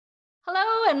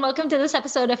Hello and welcome to this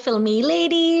episode of Filmi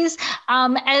Ladies.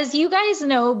 As you guys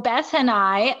know, Beth and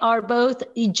I are both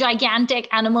gigantic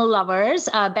animal lovers.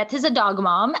 Beth is a dog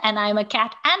mom and I'm a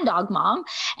cat and dog mom.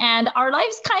 And our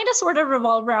lives kind of sort of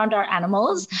revolve around our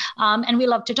animals. And we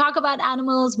love to talk about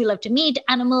animals. We love to meet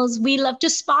animals. We love to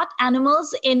spot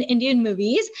animals in Indian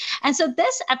movies. And so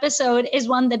this episode is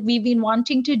one that we've been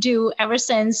wanting to do ever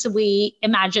since we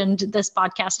imagined this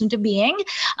podcast into being.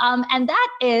 And that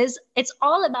is, it's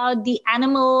all about the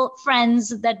animal friends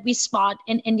that we spot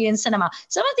in Indian cinema.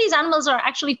 Some of these animals are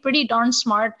actually pretty darn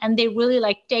smart and they really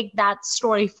take that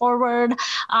story forward.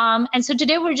 And so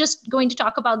today we're just going to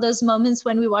talk about those moments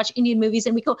when we watch Indian movies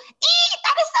and we go,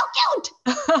 that is so cute.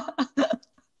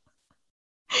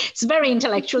 It's very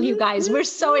intellectual, you guys. We're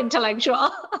so intellectual.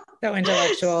 So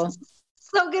intellectual.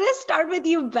 So I'm going to start with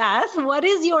you, Beth. What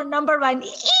is your number one?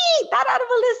 That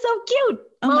animal is so cute.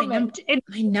 My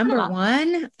number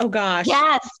one? Oh, gosh.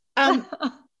 Yes.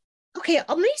 Okay,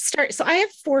 let me start. So I have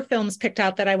 4 films picked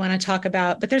out that I want to talk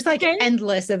about, but there's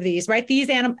endless of these, right? These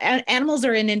animals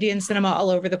are in Indian cinema all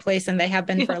over the place, and they have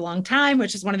been for a long time,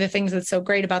 which is one of the things that's so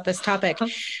great about this topic.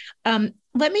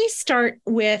 Let me start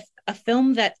with a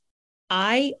film that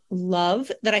I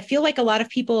love that I feel like a lot of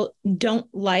people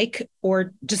don't like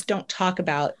or just don't talk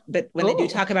about, but when they do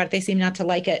talk about it, they seem not to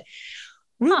like it.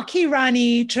 Roop Ki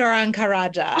Rani Charanka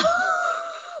Raja.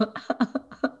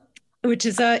 Which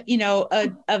is a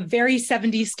very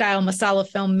 70s style masala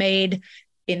film made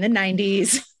in the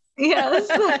 90s. Yes.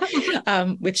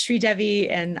 With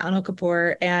Sridevi and Anil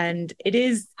Kapoor. And it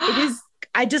is, I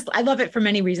love it for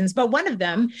many reasons, but one of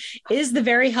them is the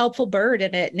very helpful bird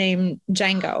in it named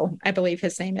Django, I believe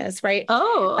his name is, right?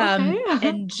 Oh, okay.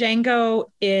 And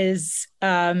Django is,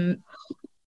 one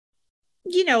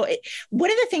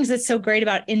of the things that's so great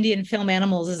about Indian film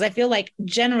animals is I feel like,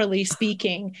 generally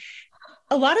speaking,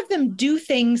 a lot of them do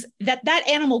things that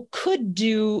animal could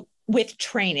do with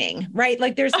training, right?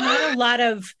 Like there's not a lot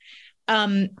of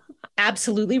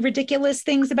absolutely ridiculous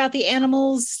things about the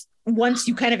animals once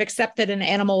you kind of accept that an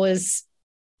animal is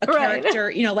a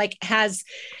character, is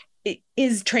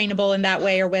trainable in that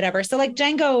way or whatever. So like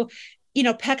Django,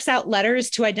 pecks out letters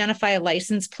to identify a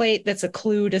license plate that's a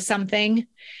clue to something.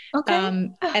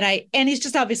 Okay. And he's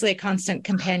just obviously a constant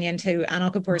companion to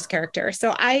Anil Kapoor's character.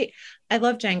 So I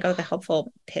love Django, the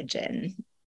helpful pigeon.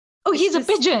 Oh, he's a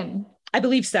pigeon. I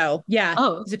believe so. Yeah.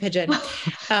 Oh, he's a pigeon.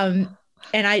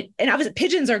 And obviously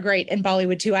pigeons are great in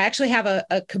Bollywood too. I actually have a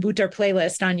kabutar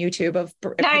playlist on YouTube of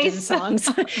pigeon songs.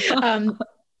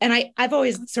 And I've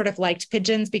always sort of liked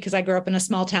pigeons because I grew up in a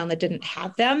small town that didn't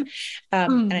have them.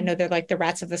 And I know they're like the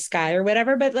rats of the sky or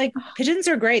whatever, but like pigeons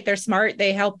are great. They're smart.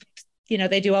 They help,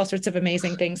 they do all sorts of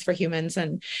amazing things for humans.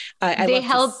 And I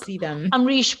love to see them.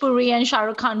 Amrish Puri and Shah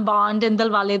Rukh Khan Bond and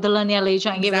Dilwale Dulhaniya Le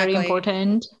Jayenge, very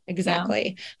important.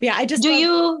 Exactly. Yeah. I just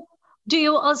Do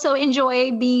you also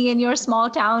enjoy being in your small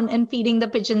town and feeding the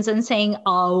pigeons and saying,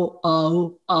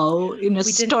 oh, in a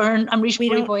stern Amrish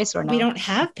Puri voice or no? We don't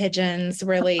have pigeons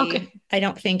really, okay. I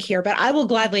don't think here, but I will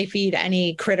gladly feed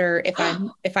any critter if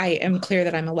I am clear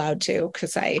that I'm allowed to,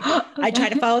 because I try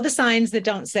to follow the signs that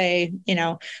don't say,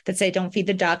 that say don't feed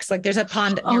the ducks. Like there's a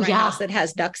pond near my house that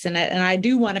has ducks in it. And I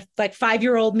do want to, like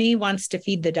 5-year-old me wants to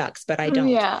feed the ducks, but I don't.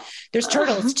 Yeah. There's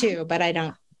turtles too, but I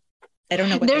don't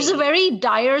know what there's a very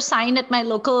dire sign at my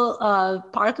local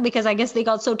park because I guess they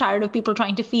got so tired of people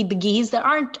trying to feed the geese. There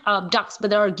aren't ducks, but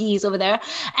there are geese over there.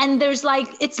 And there's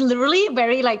it's literally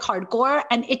very hardcore.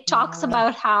 And it talks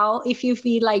about how if you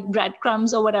feed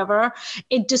breadcrumbs or whatever,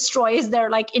 it destroys their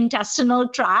intestinal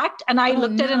tract. And I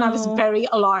looked at it and I was very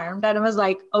alarmed. And I was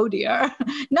like, oh dear.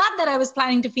 Not that I was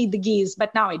planning to feed the geese,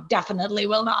 but now I definitely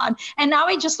will not. And now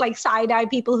I just side-eye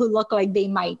people who look like they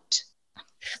might.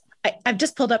 I've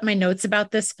just pulled up my notes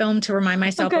about this film to remind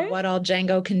myself of what all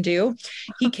Django can do.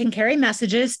 He can carry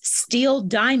messages, steal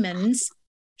diamonds.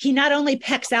 He not only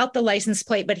pecks out the license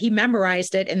plate, but he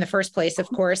memorized it in the first place, of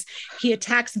course. He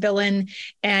attacks villain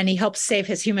and he helps save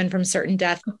his human from certain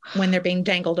death when they're being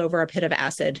dangled over a pit of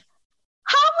acid.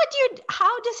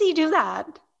 How does he do that?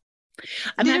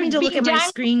 I'm having to look at my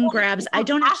screen grabs. I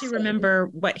don't actually remember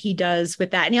what he does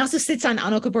with that. And he also sits on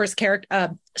Anil Kapoor's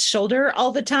shoulder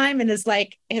all the time and is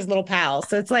like his little pal.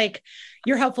 So it's like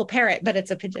your helpful parrot, but it's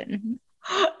a pigeon.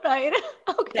 Right.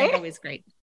 Okay. That's always great.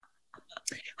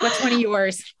 What's one of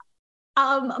yours?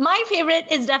 My favorite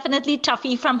is definitely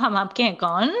Tuffy from Hum Aapke Hain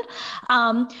Kaun.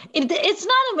 It's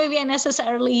not a movie I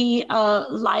necessarily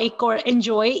like or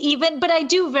enjoy but I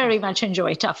do very much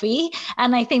enjoy Tuffy.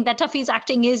 And I think that Tuffy's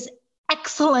acting is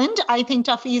excellent. I think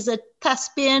Tuffy is a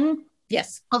thespian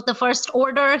Yes. of the First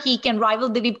Order. He can rival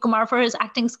Dilip Kumar for his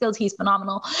acting skills. He's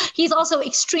phenomenal. He's also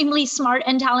extremely smart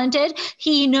and talented.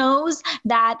 He knows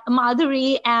that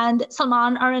Madhuri and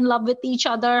Salman are in love with each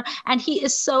other, and he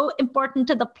is so important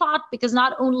to the plot because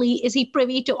not only is he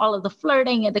privy to all of the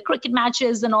flirting and the cricket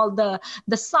matches and all the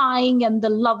sighing and the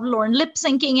lovelorn lip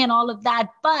syncing and all of that,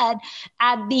 but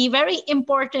at the very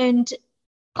important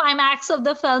climax of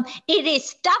the film, it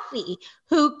is Tuffy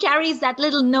who carries that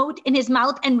little note in his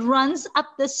mouth and runs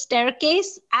up the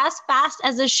staircase as fast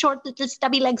as his short little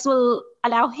stubby legs will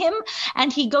allow him.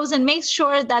 And he goes and makes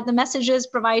sure that the message is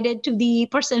provided to the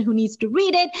person who needs to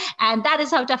read it. And that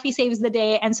is how Tuffy saves the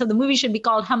day. And so the movie should be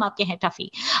called Hum Aapke Hain Tuffy.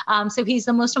 So he's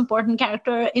the most important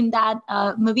character in that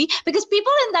movie because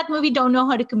people in that movie don't know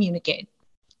how to communicate.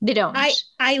 They don't.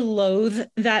 I loathe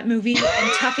that movie,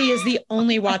 and Tuffy is the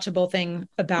only watchable thing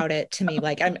about it to me.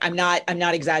 Like I'm not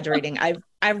exaggerating.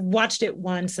 I've watched it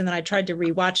once, and then I tried to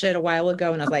rewatch it a while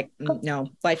ago, and I was like, no,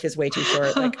 life is way too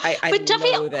short. Like I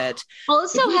loathe it.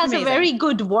 Also has a very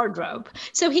good wardrobe.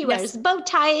 So he wears bow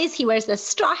ties, he wears the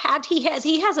straw hat. He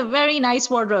has a very nice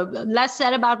wardrobe. Less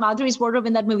said about Madhuri's wardrobe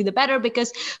in that movie, the better,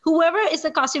 because whoever is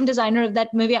the costume designer of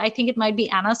that movie, I think it might be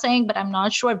Anna Singh, but I'm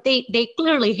not sure. They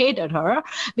clearly hated her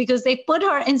because they put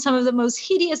her in some of the most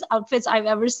hideous outfits I've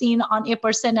ever seen on a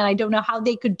person, and I don't know how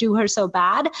they could do her so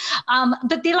bad.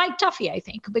 But they like Tuffy, I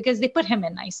think, because they put him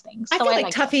in nice things. So I feel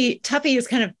like Tuffy is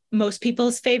kind of most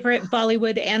people's favorite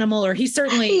Bollywood animal, or he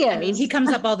certainly, I mean, he comes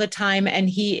up all the time, and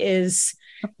he is,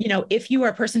 you know, if you are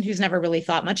a person who's never really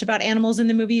thought much about animals in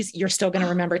the movies, you're still going to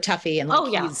remember Tuffy. And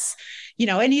he's, you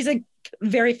know, and he's a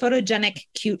very photogenic,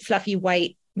 cute, fluffy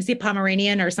white, was he a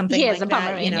Pomeranian or something like that?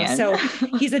 Pomeranian. You know, so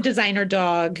he's a designer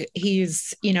dog.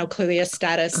 He's, you know, clearly a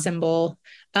status symbol.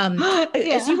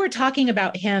 As you were talking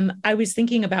about him, I was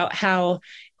thinking about how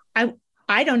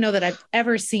I don't know that I've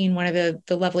ever seen one of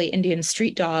the lovely Indian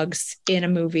street dogs in a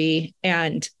movie,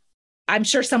 and I'm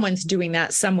sure someone's doing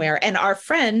that somewhere. And our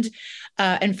friend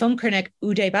and film critic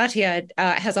Uday Bhatia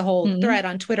has a whole thread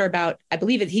on Twitter about, I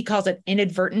believe he calls it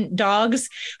inadvertent dogs,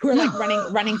 who are like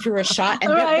running through a shot.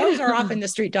 And those are often the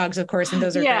street dogs, of course, and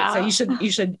those are great. So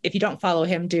you should, if you don't follow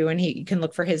him, do, and you can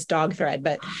look for his dog thread.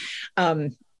 But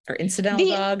or incidental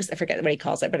dogs, I forget what he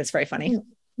calls it, but it's very funny.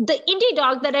 The indie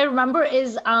dog that I remember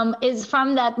is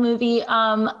from that movie.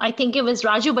 I think it was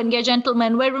Raju Ban Gaya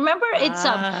Gentleman, where remember it's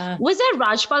was that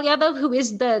Rajpal Yadav, who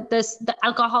is the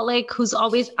alcoholic who's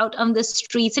always out on the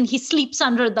streets, and he sleeps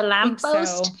under the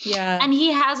lamppost. So. Yeah. And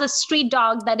he has a street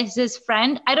dog that is his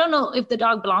friend. I don't know if the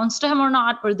dog belongs to him or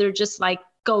not, or they're just like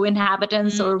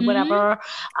co-inhabitants or whatever.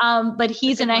 But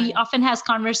he often has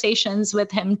conversations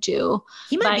with him too.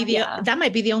 That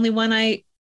might be the only one I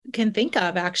can think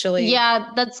of, actually. Yeah,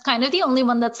 that's kind of the only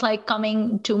one that's like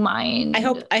coming to mind.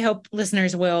 I hope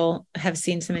listeners will have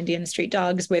seen some Indian street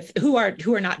dogs who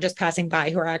are not just passing by,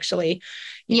 who are actually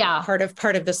part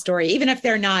of the story, even if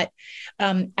they're not.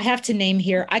 I have to name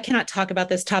here, I cannot talk about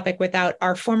this topic without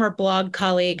our former blog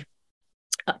colleague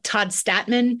Todd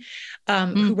Statman,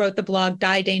 who wrote the blog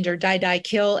Die Danger, Die Die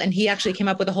Kill. And he actually came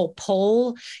up with a whole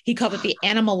poll. He called it the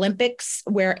Animal Olympics,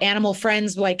 where animal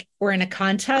friends were in a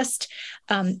contest.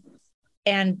 And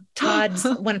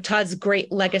one of Todd's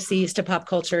great legacies to pop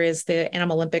culture is the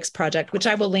Animal Olympics project, which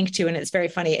I will link to. And it's very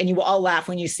funny. And you will all laugh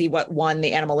when you see what won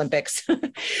the Animal Olympics.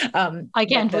 I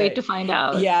can't wait to find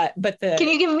out. Yeah. But can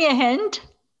you give me a hint?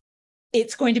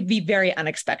 It's going to be very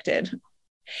unexpected.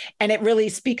 And it really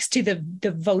speaks to the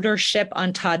votership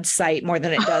on Todd's site more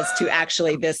than it does to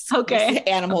actually this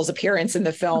animal's appearance in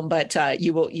the film. But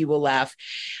you will laugh.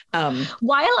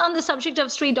 While on the subject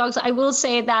of street dogs, I will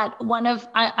say that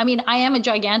I am a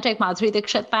gigantic Madhuri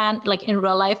Dixit fan, like in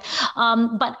real life.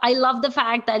 But I love the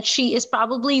fact that she is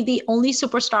probably the only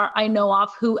superstar I know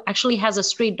of who actually has a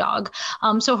street dog.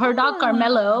 So her dog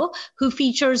Carmelo, who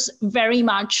features very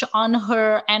much on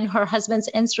her and her husband's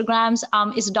Instagrams,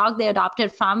 is a dog they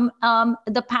adopted from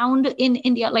the Pound in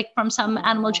India, like from some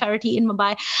animal charity in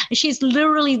Mumbai. And she's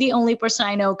literally the only person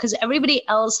I know, because everybody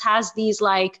else has these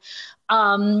like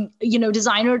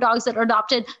designer dogs that are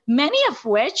adopted, many of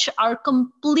which are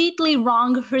completely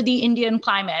wrong for the Indian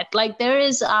climate. Like there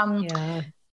is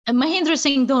Mahendra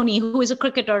Singh Dhoni, who is a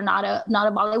cricketer, not a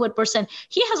Bollywood person.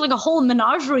 He has like a whole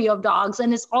menagerie of dogs,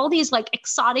 and it's all these like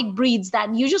exotic breeds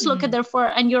that you just look at their fur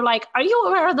and you're like, are you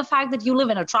aware of the fact that you live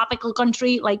in a tropical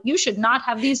country? Like you should not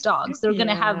have these dogs. They're going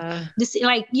to have this,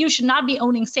 like you should not be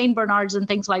owning Saint Bernards and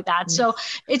things like that. So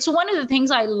it's one of the things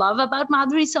I love about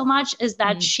Madhuri so much is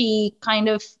that she kind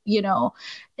of,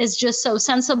 is just so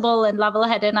sensible and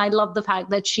level-headed. And I love the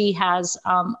fact that she has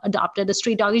adopted a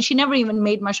street dog, and she never even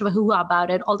made much of a hoo-ha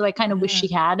about it. Although I kind of wish she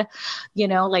had,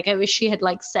 like I wish she had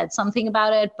like said something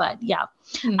about it. But yeah.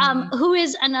 Who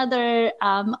is another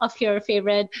of your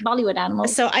favorite Bollywood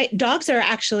animals? So dogs are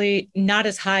actually not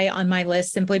as high on my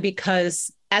list, simply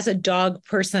because as a dog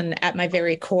person at my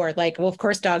very core, like, well, of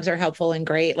course, dogs are helpful and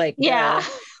great. Like, yeah,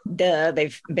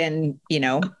 they've been,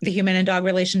 the human and dog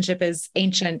relationship is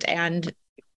ancient and,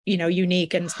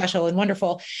 unique and special and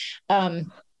wonderful.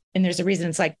 And there's a reason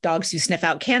it's like dogs who sniff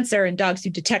out cancer and dogs who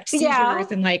detect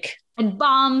seizures and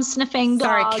bomb sniffing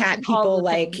dogs. Sorry, cat people,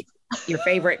 like your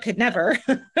favorite could never.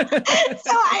 So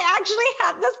I actually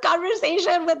had this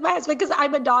conversation with my husband because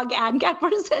I'm a dog and cat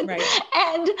person. Right.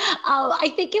 And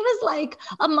I think it was like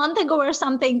a month ago or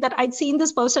something that I'd seen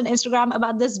this post on Instagram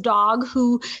about this dog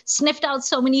who sniffed out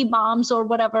so many bombs or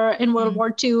whatever in World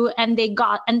War II, and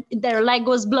their leg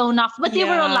was blown off, but they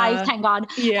were alive, thank God.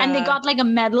 Yeah. And they got like a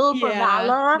medal for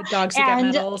valor. The dogs who get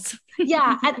medals.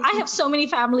 Yeah. And I have so many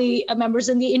family members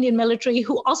in the Indian military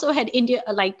who also had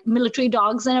military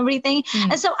dogs and everything.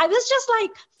 And so I was just like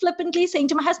flippantly saying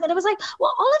to my husband, I was like,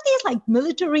 well, all of these like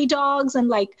military dogs and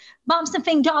like bomb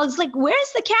sniffing dogs, like,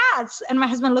 where's the cats? And my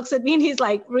husband looks at me and he's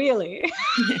like, really?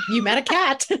 You met a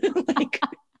cat. He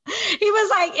was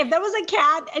like, if there was a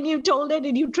cat and you told it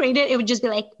and you trained it, it would just be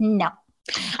like, no.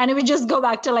 And it would just go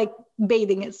back to like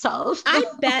bathing itself. I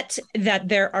bet that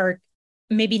there are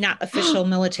maybe not official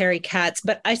military cats,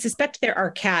 but I suspect there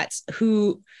are cats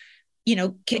who,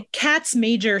 cats'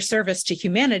 major service to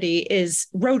humanity is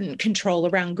rodent control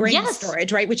around grain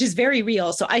storage, right? Which is very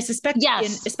real. So I suspect,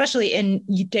 especially in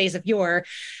days of yore,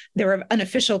 there were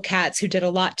unofficial cats who did a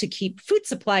lot to keep food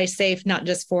supplies safe, not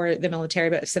just for the military,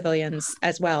 but civilians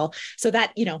as well. So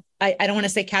that, I don't want to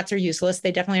say cats are useless.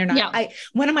 They definitely are not. Yeah.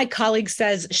 One of my colleagues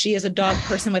says she is a dog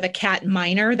person with a cat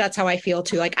minor. That's how I feel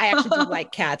too. Like, I actually do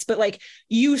like cats, but like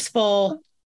useful,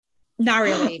 not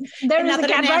really. There is a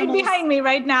cat right behind me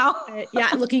right now.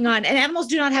 Looking on. And animals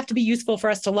do not have to be useful for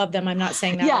us to love them. I'm not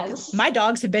saying that. Yes. My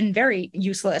dogs have been very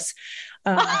useless.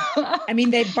 I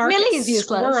mean, they bark at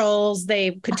squirrels.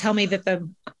 They could tell me that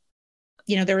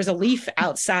there was a leaf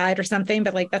outside or something,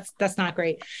 but like, that's not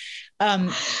great.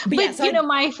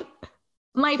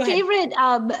 My favorite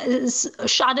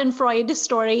Schadenfreude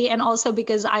story, and also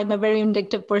because I'm a very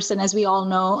vindictive person, as we all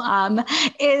know,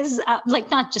 is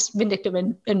like not just vindictive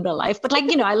in real life, but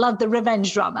like, I love the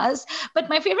revenge dramas. But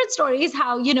my favorite story is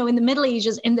how, in the Middle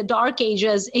Ages, in the Dark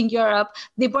Ages in Europe,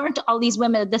 they burnt all these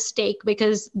women at the stake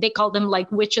because they called them like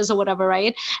witches or whatever,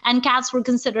 right? And cats were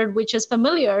considered witches'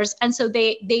 familiars. And so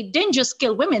they didn't just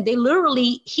kill women, they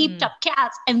literally heaped up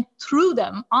cats and threw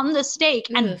them on the stake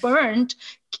and burned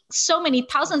so many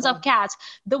thousands of cats.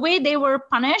 The way they were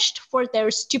punished for their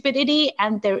stupidity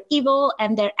and their evil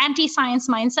and their anti-science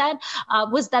mindset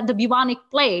was that the bubonic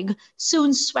plague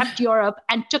soon swept Europe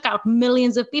and took out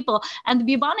millions of people. And the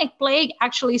bubonic plague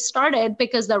actually started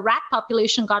because the rat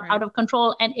population got out of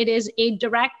control. And it is a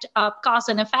direct cause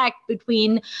and effect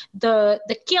between the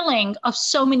killing of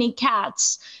so many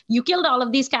cats. You killed all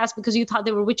of these cats because you thought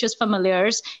they were witches'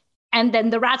 familiars. And then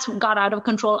the rats got out of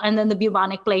control, and then the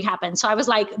bubonic plague happened. So I was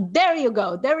like, there you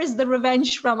go. There is the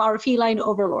revenge from our feline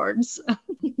overlords.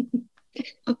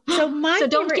 So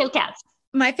don't kill cats.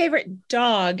 My favorite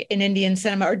dog in Indian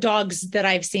cinema, or dogs that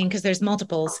I've seen, because there's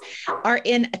multiples, are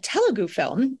in a Telugu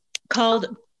film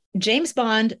called James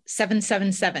Bond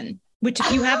 777, which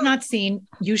if you have not seen,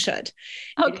 you should.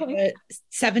 Okay.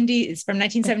 It's from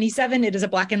 1977. It is a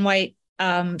black and white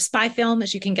spy film,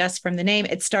 as you can guess from the name.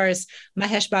 It stars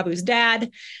Mahesh Babu's dad,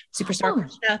 superstar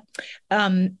Krishna.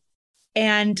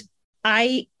 And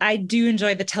I do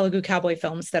enjoy the Telugu cowboy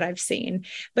films that I've seen,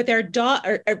 but they're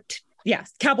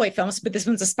cowboy films, but this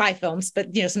one's a spy films,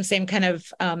 but some same kind of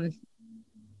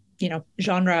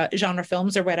genre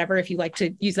films or whatever, if you like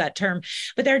to use that term.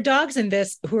 But there are dogs in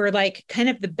this who are like kind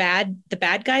of the bad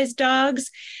guys'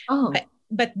 dogs.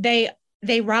 But they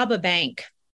rob a bank.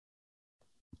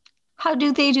 How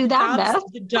do they do that, Beth?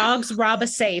 The dogs rob a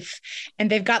safe, and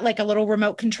they've got like a little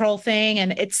remote control thing,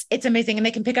 and it's amazing. And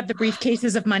they can pick up the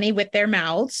briefcases of money with their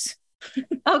mouths.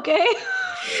 Okay.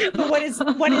 But what is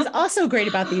also great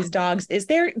about these dogs is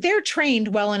they're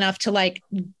trained well enough to like,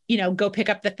 go pick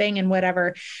up the thing and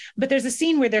whatever. But there's a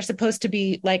scene where they're supposed to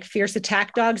be like fierce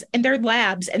attack dogs, and they're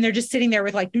labs, and they're just sitting there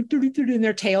with like and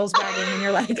their tails wagging, and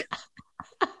you're like,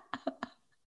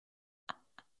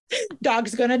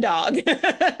 dog's gonna dog. You know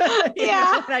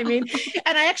what I mean?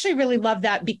 And I actually really love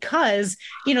that because,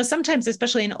 sometimes,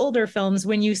 especially in older films,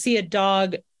 when you see a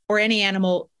dog or any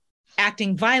animal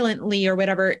acting violently or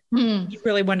whatever, you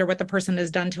really wonder what the person has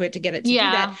done to it to get it to do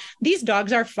that. These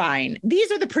dogs are fine.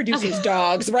 These are the producer's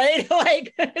dogs, right?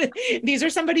 Like these are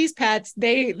somebody's pets.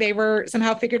 They were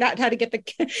somehow figured out how to get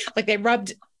like they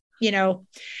rubbed,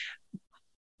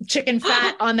 chicken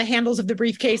fat on the handles of the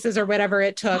briefcases or whatever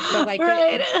it took. But like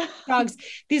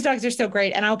these dogs are so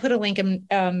great. And I'll put a link in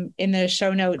the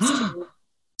show notes to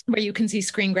where you can see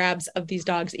screen grabs of these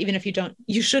dogs. Even if you don't,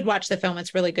 you should watch the film.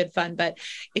 It's really good fun. But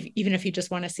even if you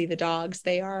just want to see the dogs,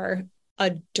 they are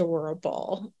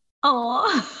adorable.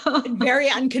 Oh, very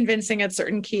unconvincing at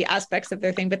certain key aspects of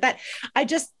their thing. But that I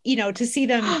just, to see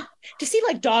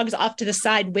like dogs off to the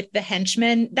side with the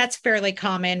henchmen, that's fairly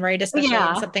common, right? Especially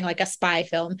in something like a spy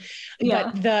film.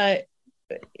 But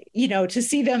to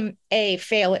see them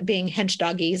fail at being hench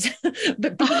doggies,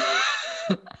 but be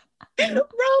we're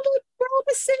all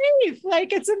the same.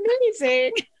 Like it's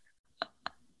amazing.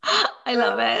 I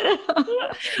love it.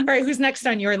 All right, who's next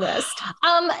on your list?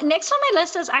 Next on my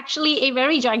list is actually a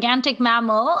very gigantic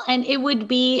mammal, and it would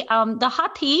be the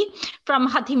hathi from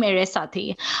Hathi Mere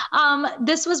Sathi.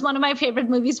 This was one of my favorite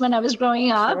movies when I was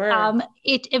growing up. Sure.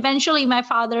 It eventually, my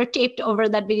father taped over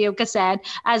that video cassette,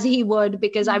 as he would,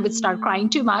 because I would start crying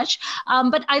too much.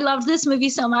 But I loved this movie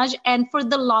so much, and for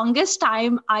the longest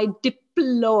time, I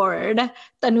deplored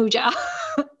Tanuja,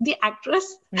 the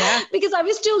actress, because I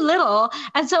was too little.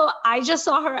 And so I just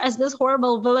saw her as this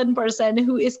horrible villain person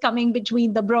who is coming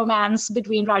between the bromance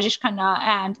between Rajesh Khanna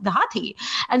and the Hathi.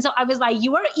 And so I was like,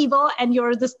 you are evil and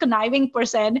you're this conniving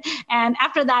person. And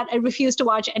after that, I refused to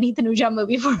watch any Tanuja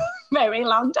movie for a very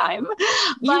long time.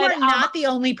 You are not the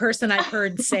only person I've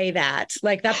heard say that.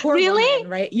 Like that poor woman,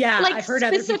 right? Yeah, like I've heard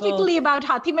specifically about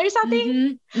Hathi Mere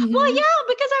Sathi? Mm-hmm. Well, yeah,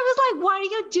 because I was like, why are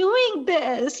you doing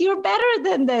this? You're better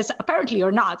than this. Apparently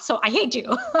you're not. So I hate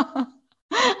you.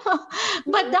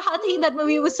 But the Hathi in that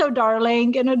movie was so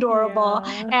darling and adorable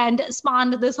and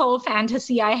spawned this whole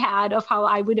fantasy I had of how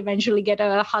I would eventually get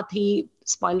a Hathi.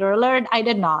 Spoiler alert, I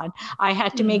did not. I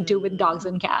had to make do with dogs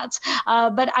and cats.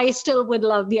 But I still would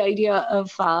love the idea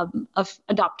of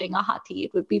adopting a Hathi.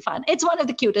 It would be fun. It's one of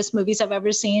the cutest movies I've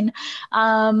ever seen.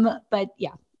 But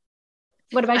yeah.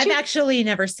 What about you? I've actually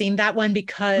never seen that one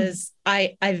because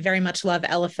I very much love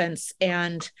elephants,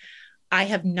 and I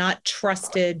have not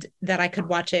trusted that I could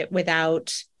watch it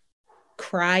without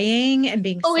crying and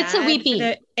being sad it's a weepy for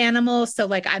the animal. So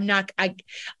like, I'm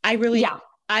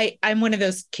one of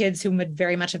those kids who would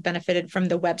very much have benefited from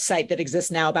the website that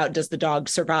exists now about does the dog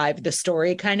survive the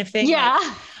story kind of thing. Yeah.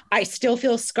 Like, I still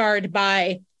feel scarred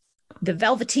by the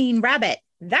Velveteen rabbit.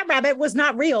 That rabbit was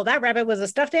not real. That rabbit was a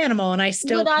stuffed animal. And I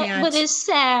still can't. But it's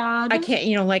sad. I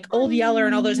can't, like Old Yeller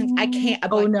and all those things. I can't.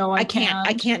 I can't.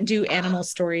 I can't do animal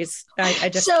stories. I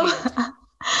just can't.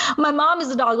 My mom is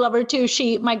a dog lover too.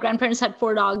 My grandparents had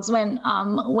 4 dogs when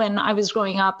I was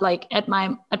growing up, like at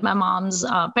my mom's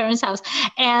parents' house.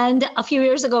 And a few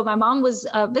years ago, my mom was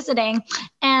visiting,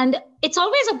 and it's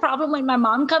always a problem when my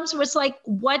mom comes where it's like,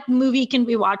 what movie can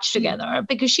we watch together?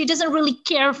 Because she doesn't really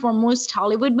care for most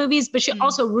Hollywood movies, but she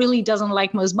also really doesn't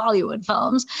like most Bollywood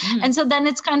films. And so then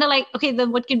it's kind of like, okay,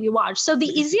 then what can we watch? So the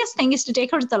easiest thing is to take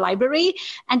her to the library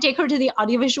and take her to the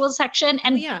audiovisual section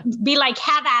and be like,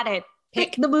 have at it.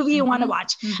 Pick the movie you want to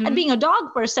watch. And being a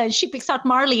dog person, she picks out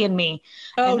Marley and Me.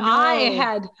 Oh,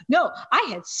 and no. I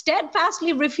had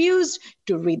steadfastly refused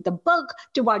to read the book,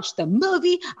 to watch the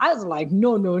movie. I was like,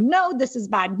 no, this is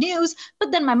bad news.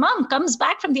 But then my mom comes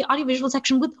back from the audiovisual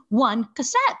section with one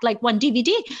cassette, like one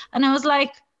DVD. And I was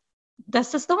like,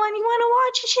 this is the one you want to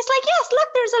watch? And she's like, yes, look,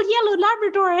 there's a yellow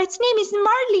Labrador. Its name is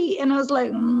Marley. And I was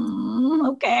like,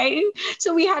 okay.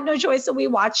 So we had no choice. So we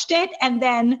watched it. And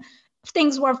then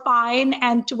things were fine.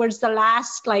 And towards the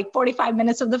last 45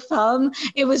 minutes of the film,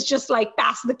 it was just like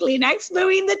pass the Kleenex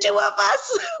between the two of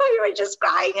us. We were just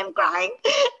crying and crying.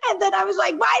 And then I was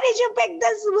like, why did you pick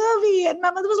this movie? And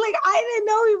my mother was like, I didn't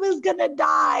know he was going to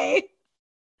die.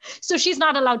 So she's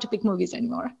not allowed to pick movies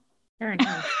anymore. Fair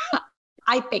enough.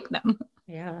 I pick them.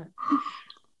 Yeah.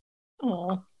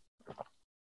 Oh.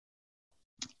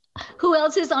 Who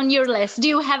else is on your list? Do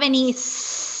you have any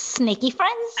snaky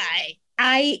friends?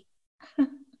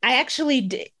 I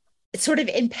actually sort of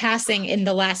in passing in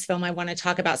the last film I want to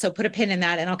talk about. So put a pin in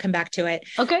that and I'll come back to it.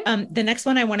 Okay. The next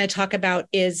one I want to talk about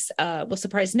is, will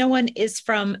surprise no one, is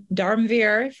from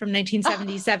Dharmveer from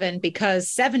 1977 because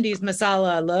 70s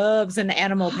Masala loves an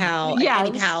animal pal, an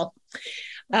Annie pal.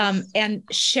 And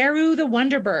Sheru the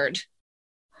Wonderbird,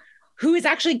 who is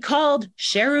actually called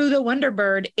Sheru the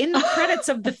Wonderbird in the credits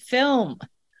of the film.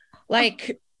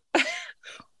 Like,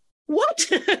 what?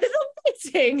 It's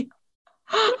amazing.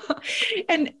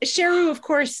 And Sheru, of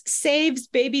course, saves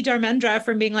baby Dharmendra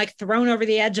from being like thrown over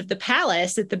the edge of the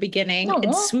palace at the beginning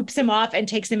and swoops him off and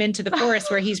takes him into the forest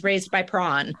where he's raised by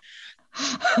Prawn.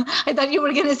 I thought you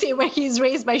were going to say where he's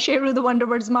raised by Sheru, the Wonder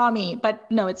Bird's mommy, but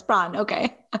no, it's Prawn.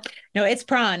 Okay. No, it's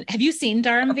Prawn. Have you seen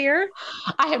Dharamveer?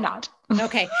 I have not.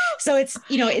 Okay. So it's,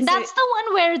 it's that's the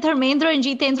one where Dharmendra and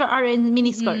Jitendra are in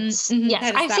miniskirts.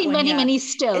 Yes. I've seen many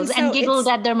stills and giggled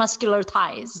at their muscular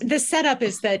thighs. The setup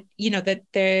is that,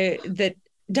 that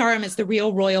Dharam is the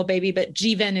real royal baby, but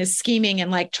Jeevan is scheming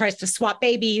and like tries to swap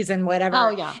babies and whatever. Oh,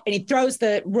 yeah. And he throws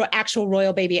the actual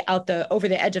royal baby out over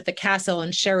the edge of the castle,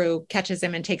 and Sheru catches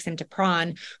him and takes him to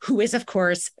Prawn, who is, of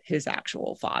course, his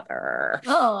actual father.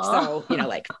 Oh.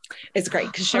 So, it's great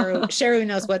because Sheru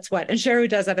knows what's what, and Sheru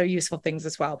does other useful things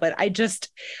as well. But I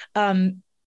just,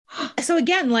 so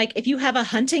again, like if you have a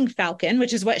hunting falcon,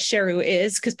 which is what Sheru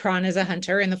is, because Prawn is a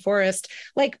hunter in the forest,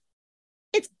 like,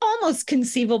 it's almost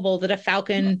conceivable that a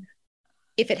falcon,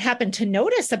 if it happened to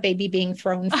notice a baby being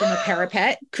thrown from a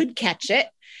parapet, could catch it.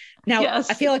 Now, yes.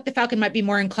 I feel like the falcon might be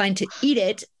more inclined to eat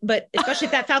it, but especially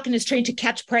if that falcon is trained to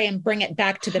catch prey and bring it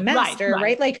back to the master,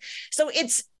 right? Like, so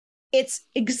it's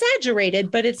exaggerated,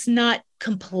 but it's not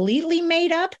completely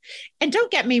made up. And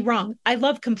don't get me wrong, I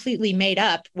love completely made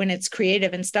up when it's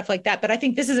creative and stuff like that. But I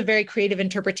think this is a very creative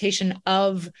interpretation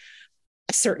of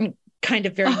a certain kind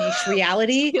of very niche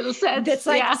reality that's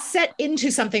like set into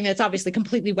something that's obviously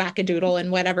completely wackadoodle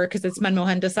and whatever, because it's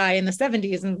Manmohan Desai in the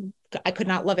 70s and I could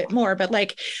not love it more. But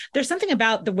like there's something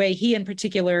about the way he in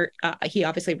particular, he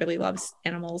obviously really loves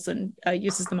animals and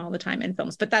uses them all the time in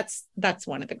films, but that's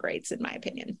one of the greats in my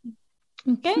opinion.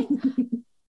 Okay.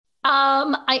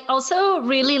 I also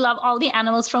really love all the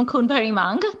animals from Khoon Bhari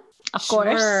Mang. Of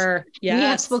course. Sure. Yes. We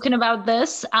have spoken about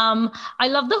this. I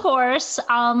love the horse.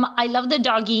 I love the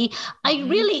doggy. I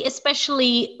really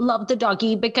especially love the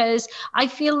doggy because I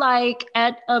feel like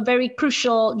at a very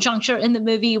crucial juncture in the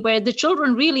movie where the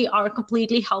children really are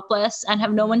completely helpless and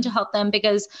have no one to help them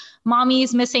because mommy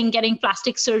is missing getting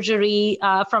plastic surgery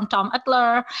from Tom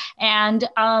Utler. And,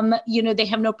 they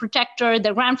have no protector.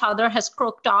 Their grandfather has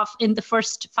croaked off in the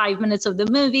first 5 minutes of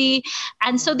the movie.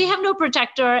 And so they have no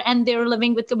protector and they're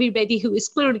living with Kabir Bedi, who is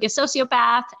clearly a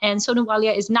sociopath, and Sonu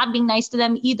Walia is not being nice to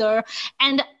them either.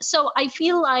 And so I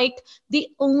feel like the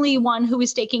only one who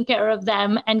is taking care of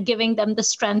them and giving them the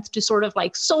strength to sort of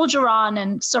like soldier on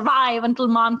and survive until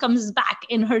mom comes back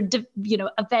in her,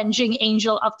 avenging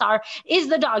angel avatar is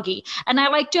the doggy. And I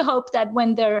like to hope that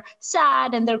when they're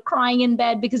sad and they're crying in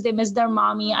bed because they miss their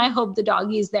mommy, I hope the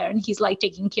doggy is there and he's like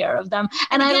taking care of them.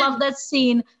 And I love that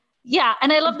scene. Yeah.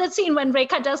 And I love that scene when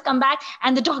Rekha does come back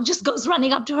and the dog just goes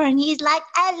running up to her and he's like,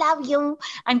 I love you.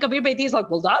 And Kabir Bedi is like,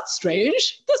 well, that's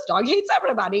strange. This dog hates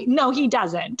everybody. No, he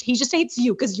doesn't. He just hates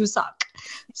you because you suck.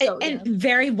 So,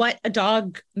 very what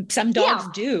some dogs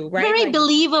do, right? Very like,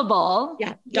 believable.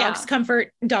 Yeah. Dogs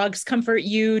comfort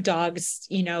you. Dogs,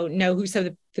 know who some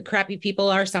of the crappy people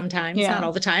are sometimes, not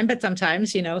all the time, but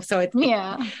sometimes, so it's,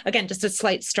 again, just a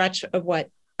slight stretch of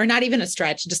or not even a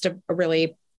stretch, just a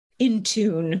really in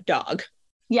tune dog.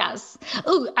 Yes.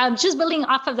 Oh, just building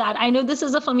off of that. I know this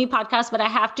is a Filmi podcast, but I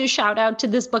have to shout out to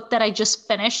this book that I just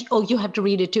finished. Oh, you have to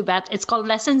read it too, Beth. It's called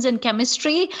Lessons in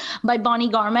Chemistry by Bonnie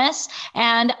Garmis.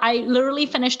 And I literally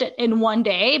finished it in one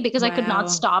day because I could not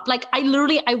stop. Like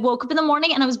I woke up in the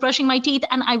morning and I was brushing my teeth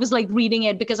and I was like reading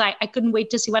it because I couldn't wait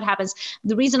to see what happens.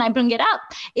 The reason I bring it up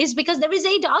is because there is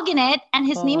a dog in it and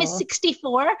his name is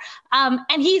 64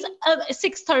 and he's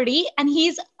 630 and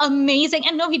he's amazing.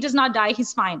 And no, he does not die.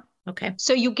 He's fine. Okay.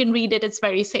 So you can read it. It's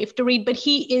very safe to read, but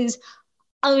he is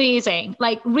amazing.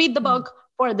 Like read the book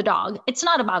for the dog. It's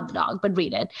not about the dog, but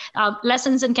read it.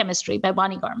 Lessons in Chemistry by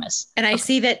Bonnie Garmis. And I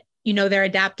see that, they're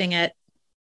adapting it.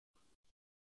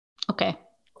 Okay.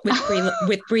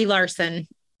 With Brie Larson.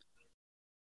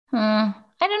 I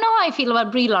don't know how I feel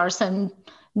about Brie Larson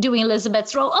doing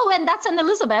Elizabeth's role. Oh, and that's an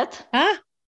Elizabeth. Huh?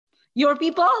 Your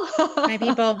people? My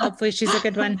people. Hopefully she's a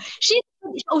good one.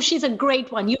 She's a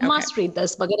great one. You must read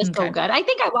this book. It is so good. I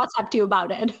think I WhatsApped you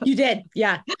about it. You did.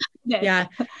 Yeah. Yeah.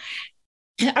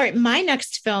 All right. My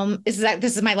next film this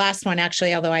is my last one,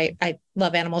 actually, although I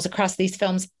love animals across these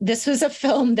films. This was a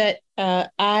film that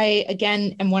I,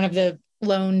 again, am one of the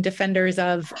lone defenders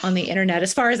of on the internet.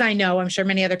 As far as I know, I'm sure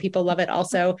many other people love it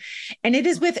also. And it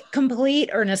is with complete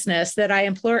earnestness that I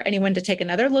implore anyone to take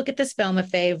another look at this film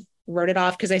if they've wrote it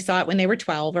off because they saw it when they were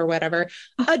 12 or whatever.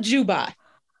 Ajuba.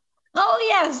 Oh,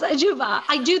 yes, Ajuba.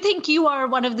 I do think you are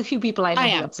one of the few people I know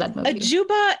who loves that movie.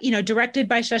 Ajuba, directed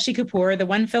by Shashi Kapoor, the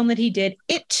one film that he did,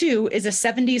 it too is a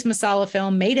 70s masala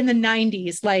film made in the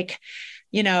 90s. Like,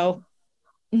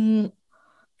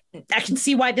 I can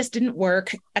see why this didn't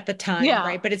work at the time, Yeah.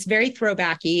 right? But it's very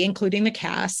throwbacky, including the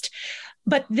cast.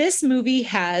 But this movie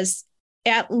has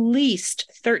at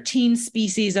least 13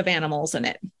 species of animals in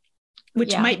it,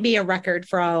 which might be a record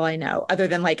for all I know, other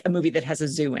than like a movie that has a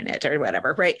zoo in it or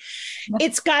whatever, right?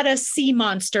 It's got a sea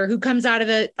monster who comes out of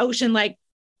the ocean like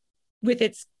with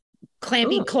its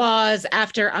clampy claws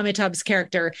after Amitabh's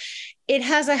character. It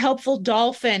has a helpful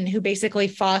dolphin who basically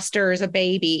fosters a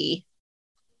baby.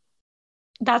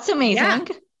 That's amazing. Yeah.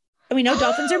 And we know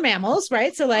dolphins are mammals,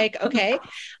 right? So like, okay.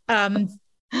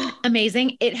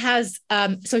 Amazing. It has,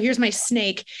 so here's my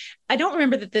snake. I don't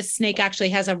remember that this snake actually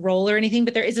has a role or anything,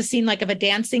 but there is a scene like of a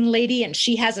dancing lady and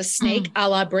she has a snake a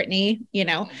la Britney, you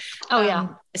know? Oh, yeah.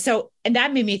 So, and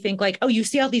that made me think like, oh, you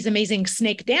see all these amazing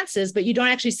snake dances, but you don't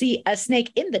actually see a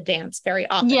snake in the dance very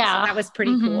often. Yeah. So that was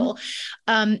pretty cool.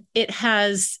 It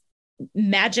has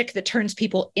magic that turns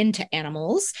people into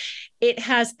animals. It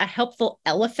has a helpful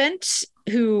elephant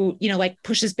who, you know, like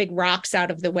pushes big rocks out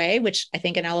of the way, which I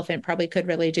think an elephant probably could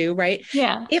really do, right?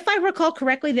 Yeah. If I recall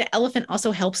correctly, the elephant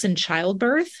also helps in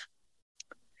childbirth.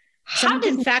 Someone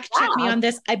can fact check me on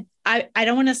this. I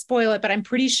don't want to spoil it, but I'm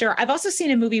pretty sure. I've also seen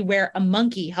a movie where a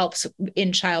monkey helps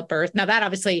in childbirth. Now that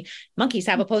obviously monkeys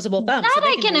have opposable thumbs. That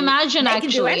I can imagine, they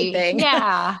actually. Can do anything.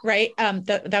 Yeah. Right.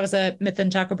 That was a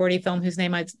Mithun Chakraborty film whose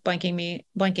name I'm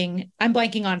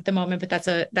blanking on at the moment, but that's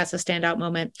a standout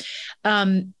moment.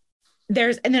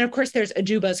 And then of course there's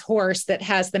Ajuba's horse that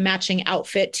has the matching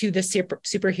outfit to the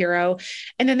superhero.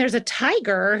 And then there's a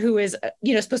tiger who is,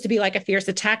 you know, supposed to be like a fierce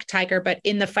attack tiger, but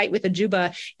in the fight with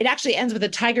Ajuba, it actually ends with a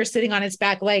tiger sitting on its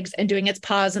back legs and doing its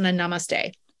paws in a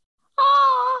namaste.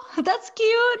 Oh, that's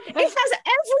cute. It has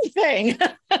everything.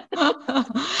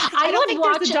 I would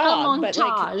watch a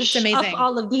montage of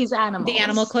all of these animals. The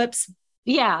animal clips.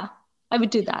 Yeah. I would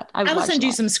do that. I will send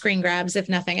you some screen grabs if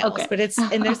nothing else. Okay.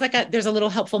 But there's a little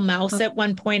helpful mouse at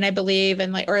one point, I believe,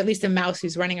 and like, or at least a mouse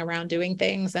who's running around doing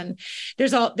things. And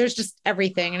there's just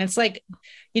everything. And it's like,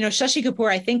 you know, Shashi Kapoor,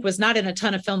 I think, was not in a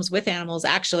ton of films with animals.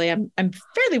 Actually, I'm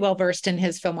fairly well versed in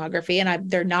his filmography, and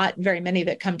there are not very many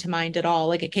that come to mind at all.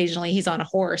 Like occasionally he's on a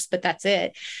horse, but that's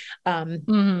it.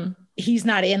 He's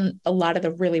not in a lot of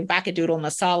the really wackadoodle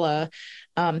masala.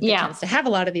 Tends to have a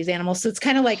lot of these animals. So it's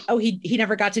kind of like, oh, he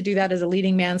never got to do that as a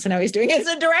leading man. So now he's doing it as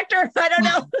a director. I don't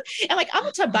know. And like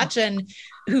Amitabh Bachchan,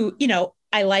 who, you know,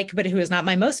 I like, but who is not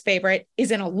my most favorite,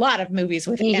 is in a lot of movies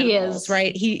with animals,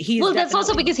 right? He's well, that's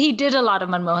also because he did a lot of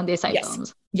Manmohan Desai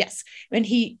films. Yes. And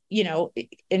he, you know,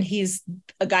 and he's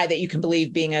a guy that you can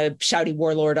believe being a shouty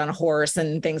warlord on a horse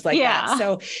and things like that.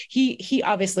 So he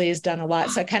obviously has done a lot.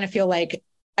 So I kind of feel like,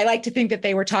 I like to think that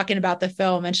they were talking about the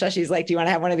film and Shashi's like, do you want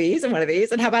to have one of these and one of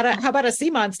these? And how about a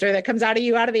sea monster that comes out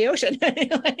of the ocean?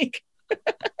 Like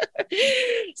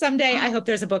someday I hope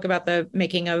there's a book about the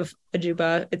making of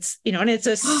Ajuba. It's, you know, and it's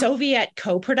a Soviet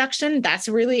co-production. That's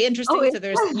really interesting. So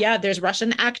there's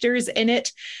Russian actors in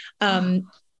it.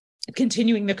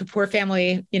 Continuing the Kapoor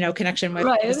family, you know, connection with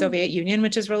the Soviet Union,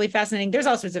 which is really fascinating. There's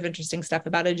all sorts of interesting stuff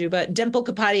about Ajuba. Dimple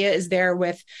Kapadia is there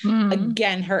with,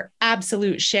 again, her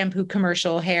absolute shampoo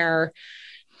commercial hair.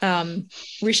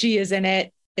 Rishi is in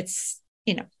it. It's,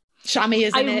 you know, Shami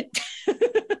is in it.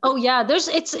 Oh yeah,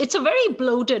 it's a very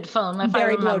bloated film. If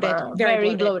very I remember, bloated,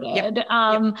 very bloated.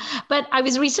 Yep. But I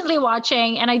was recently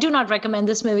watching, and I do not recommend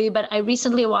this movie, but I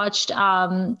recently watched Tu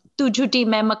Jhuti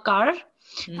Main Makar.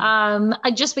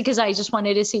 Just because I just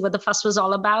wanted to see what the fuss was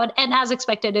all about. And as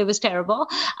expected, it was terrible.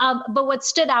 But what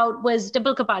stood out was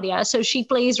Dimple Kapadia. So she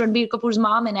plays Ranbir Kapoor's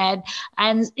mom in it.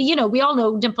 And, you know, we all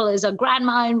know Dimple is a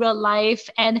grandma in real life.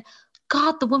 And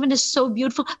God, the woman is so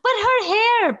beautiful. But her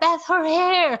hair, Beth, her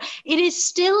hair, it's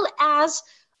still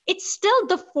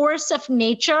the force of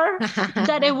nature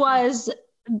that it was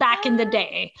back in the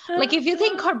day. Like if you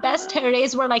think her best hair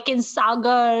days were like in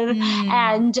Sagar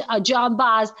and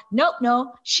Jambaz,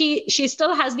 no, she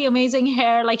still has the amazing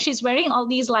hair. Like she's wearing all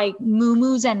these like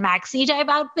muumuus and maxi type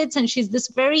outfits, and she's this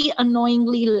very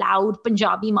annoyingly loud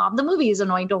Punjabi mom. The movie is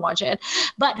annoying, don't watch it,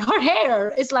 but her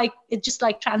hair is like, it just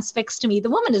like transfixed me.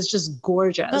 The woman is just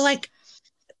gorgeous. But like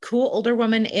cool older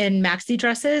woman in maxi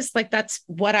dresses, like that's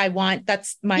what I want.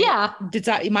 That's my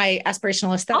my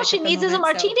aspirational aesthetic. All she needs is a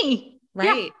martini.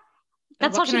 Right. Yeah.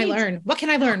 That's what can I learn? What can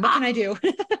I learn? What can I do?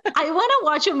 I want to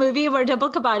watch a movie where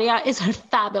Dimple Kapadia is her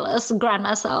fabulous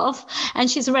grandma self, and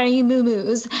she's wearing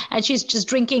muumuus, and she's just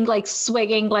drinking like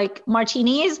swigging like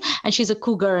martinis, and she's a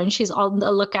cougar, and she's on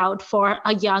the lookout for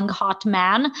a young hot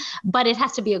man. But it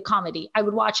has to be a comedy. I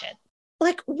would watch it.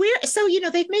 Like so, you know,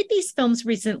 they've made these films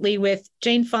recently with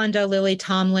Jane Fonda, Lily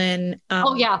Tomlin.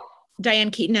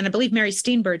 Diane Keaton and I believe Mary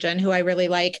Steenburgen, who I really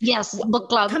like. Yes, book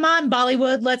club. Come on,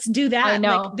 Bollywood, let's do that. I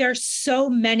know. Like, there's so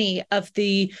many of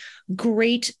the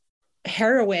great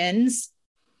heroines.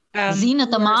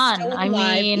 Zeenat Aman. I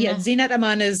mean, Zeenat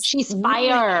Aman is she's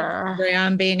fire.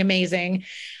 Really being amazing.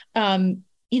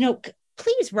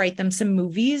 Please write them some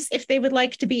movies if they would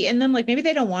like to be in them. Like, maybe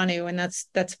they don't want to, and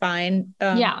that's fine.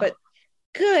 But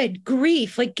good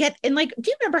grief. Do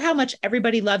you remember how much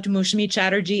everybody loved Mushmi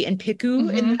Chatterjee and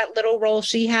Piku in that little role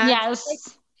she had?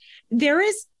 Yes.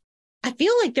 I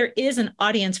feel like there is an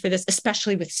audience for this,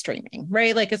 especially with streaming,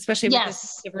 right? Like, especially with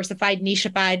this diversified,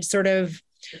 nicheified sort of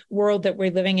world that we're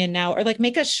living in now, or like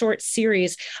make a short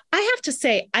series. I have to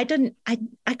say, I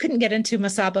couldn't get into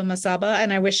Masaba,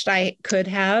 and I wished I could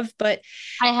have, but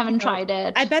I haven't tried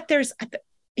it. I bet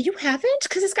you haven't,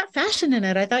 because it's got fashion in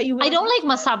it. I thought you would. I don't like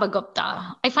Masaba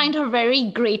Gupta. I find her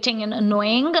very grating and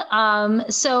annoying.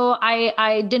 So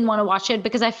I didn't want to watch it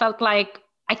because I felt like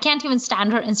I can't even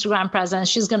stand her Instagram presence.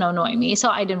 She's going to annoy me. So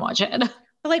I didn't watch it.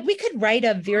 Like, we could write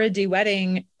a Vera D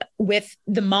wedding with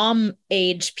the mom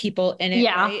age people in it,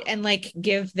 right? And like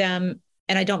give them,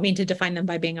 and I don't mean to define them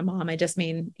by being a mom. I just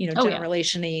mean,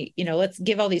 generationally, let's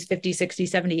give all these 50, 60,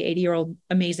 70, 80-year-old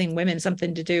amazing women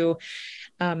something to do.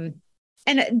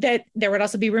 And that there would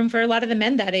also be room for a lot of the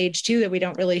men that age too, that we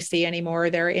don't really see anymore.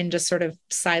 They're in just sort of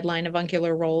sideline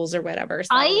avuncular roles or whatever. So.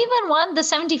 I even want the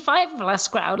 75 plus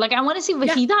crowd. Like, I want to see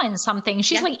Vahida in something.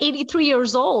 She's like 83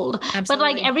 years old. Absolutely. But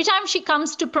like every time she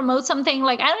comes to promote something,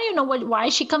 like, I don't even know why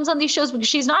she comes on these shows, because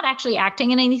she's not actually acting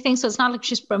in anything. So it's not like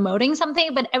she's promoting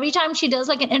something, but every time she does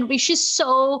like an interview, she's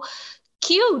so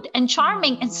cute and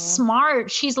charming and smart.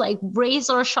 She's like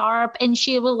razor sharp, and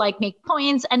she will like make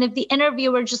points. And if the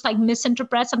interviewer just like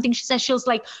misinterprets something she says, she'll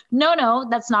like, no,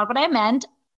 that's not what I meant.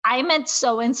 I meant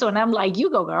so and so. And I'm like, you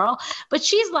go, girl. But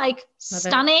she's like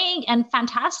stunning and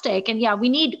fantastic. And yeah, we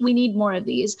need more of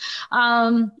these.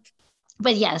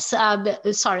 But yes,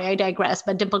 sorry, I digress.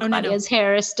 But Dimple Kapadia's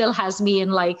hair still has me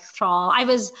in like thrall. I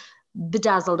was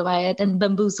bedazzled by it and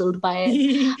bamboozled by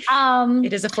it.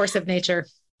 It is a force of nature.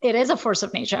 It is a force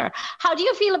of nature. How do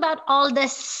you feel about all the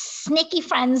snaky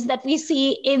friends that we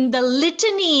see in the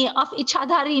litany of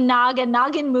Ichadhari Nag and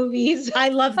Nagin movies? I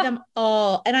love them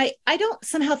all. And I don't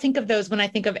somehow think of those when I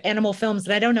think of animal films,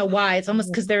 and I don't know why. It's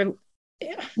almost because they're...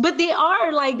 But they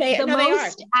are like the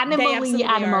most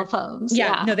animal films.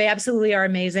 Yeah, no, they absolutely are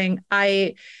amazing.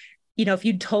 If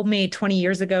you told me 20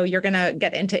 years ago, you're going to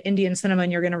get into Indian cinema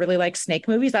and you're going to really like snake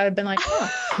movies, I would have been like,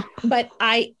 oh. But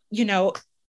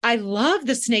I love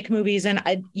the snake movies, and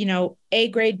A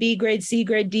grade, B grade, C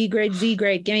grade, D grade, Z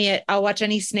grade. Give me it. I'll watch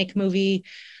any snake movie.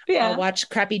 Yeah. I'll watch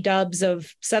crappy dubs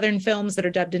of Southern films that are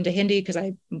dubbed into Hindi, because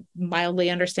I mildly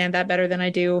understand that better than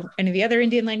I do any of the other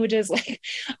Indian languages. Like,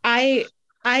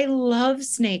 I love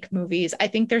snake movies. I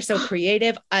think they're so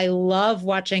creative. I love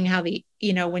watching how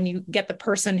when you get the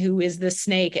person who is the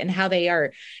snake and how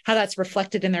that's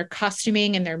reflected in their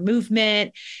costuming and their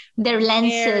movement, their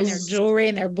lenses, and their jewelry,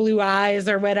 and their blue eyes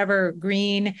or whatever,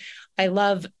 green. I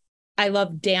love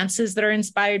dances that are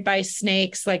inspired by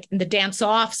snakes, like the dance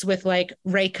offs with like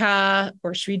Rekha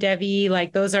or Sri Devi.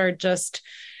 Like, those are just...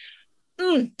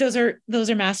 those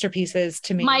are masterpieces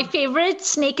to me. My favorite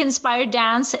snake inspired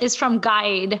dance is from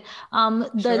Guide.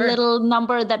 The little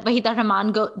number that Wahida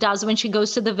Rahman does when she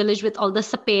goes to the village with all the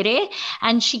sapere,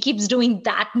 and she keeps doing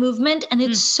that movement, and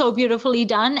it's so beautifully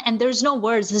done. And there's no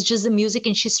words, it's just the music,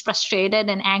 and she's frustrated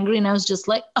and angry. And I was just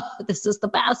like, oh, this is the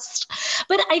best.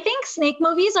 But I think snake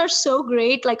movies are so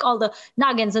great, like all the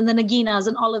Nagins and the Naginas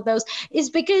and all of those,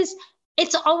 is because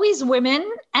it's always women,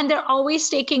 and they're always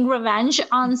taking revenge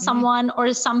on someone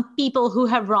or some people who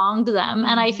have wronged them.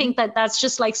 And I think that that's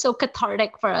just like so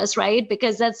cathartic for us, right?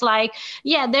 Because that's like,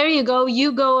 yeah, there you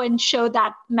go and show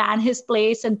that man his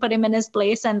place and put him in his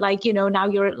place. And like, now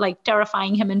you're like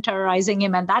terrifying him and terrorizing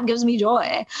him. And that gives me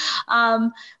joy.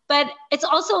 But it's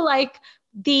also like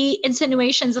the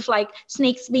insinuations of like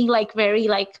snakes being like very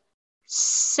like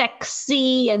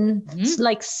sexy and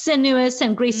like sinuous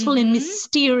and graceful and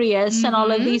mysterious and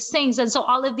all of these things. And so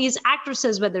all of these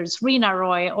actresses, whether it's Reena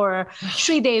Roy or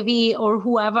Sri Devi or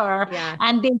whoever,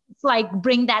 and they like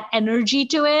bring that energy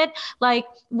to it. Like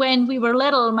when we were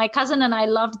little, my cousin and I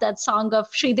loved that song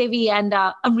of Sri Devi and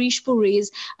Amrish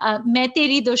Puri's Main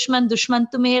Teri Dushman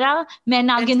Dushman Tu Mera, Main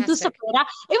Nagin Tu Sapera.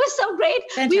 It was so great.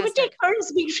 Fantastic. We would take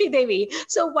turns being Sri Devi.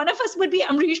 So one of us would be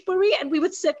Amrish Puri, and we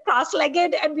would sit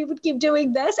cross-legged and we would keep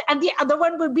doing this, and the other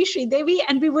one would be Sri Devi,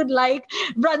 and we would like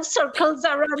run circles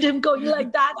around him going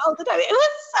like that all the time. It was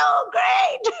so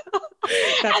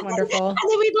great. That's wonderful. And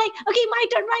then we'd like, okay, my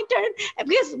turn.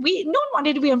 Because no one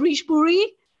wanted to be Amrish Puri.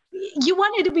 you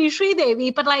wanted to be Sri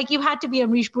Devi, but like you had to be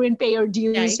Amrish Puri and pay your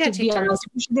dues to be allowed to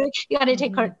be Sri Devi. You had to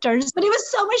take her turns, but it was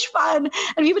so much fun.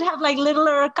 And we would have like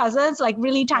littler cousins, like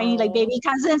really tiny, like baby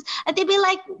cousins, and they'd be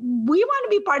like, "We want to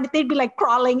be part of." They'd be like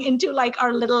crawling into like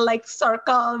our little like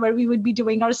circle where we would be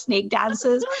doing our snake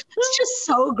dances. It's just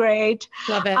so great.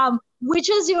 Love it. Which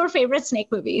is your favorite snake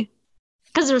movie?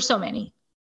 Because there's so many.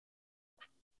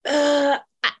 Off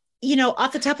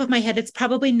the top of my head, it's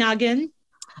probably Nagin.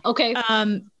 Okay.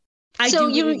 So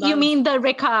you mean the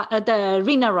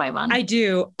Rina Roy one? I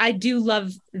do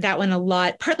love that one a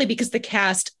lot, partly because the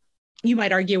cast, you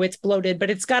might argue it's bloated, but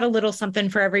it's got a little something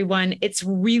for everyone. It's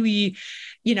really,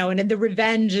 and the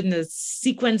revenge and the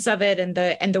sequence of it and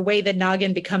the way that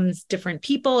Nagin becomes different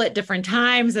people at different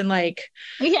times. And like,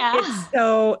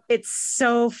 it's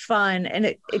so fun. And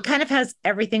it kind of has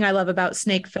everything I love about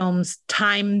snake films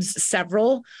times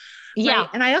several. Yeah. Right?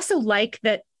 And I also like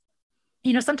that,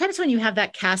 sometimes when you have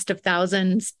that cast of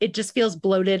thousands, it just feels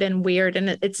bloated and weird. And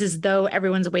it's as though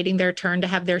everyone's waiting their turn to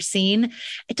have their scene.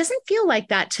 It doesn't feel like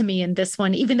that to me in this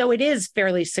one, even though it is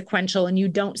fairly sequential and you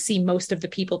don't see most of the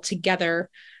people together,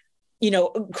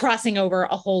 crossing over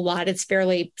a whole lot. It's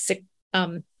fairly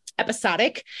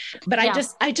episodic, but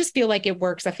I just feel like it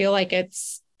works. I feel like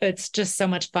it's just so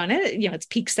much fun. And, it's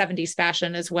peak 70s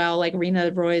fashion as well. Like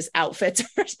Rina Roy's outfits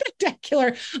are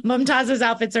spectacular. Mumtaz's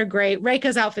outfits are great.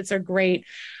 Rekha's outfits are great.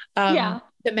 The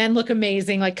men look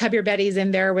amazing. Like Kabir Bedi's in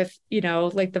there with,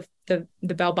 like the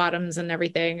bell bottoms and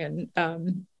everything.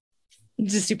 And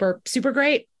just super, super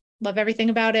great. Love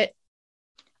everything about it.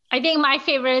 I think my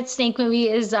favorite snake movie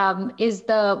is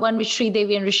the one with Sri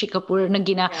Devi and Rishi Kapoor,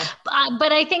 Nagina. Yeah.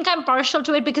 But I think I'm partial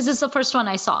to it because it's the first one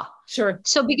I saw. Sure.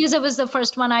 So because it was the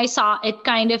first one I saw, it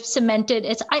kind of cemented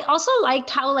it. I also liked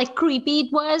how like creepy it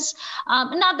was.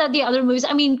 Not that the other movies,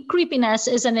 I mean, creepiness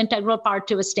is an integral part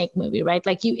to a snake movie, right?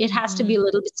 Like it has to be a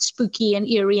little bit spooky and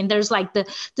eerie. And there's like the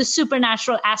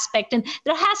supernatural aspect. And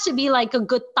there has to be like a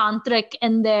good tantric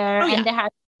in there. And there has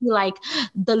like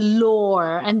the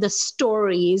lore and the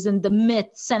stories and the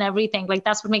myths and everything. Like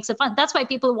that's what makes it fun. That's why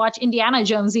people watch Indiana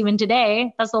Jones even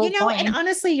today. That's the whole point. And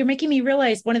honestly, you're making me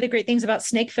realize one of the great things about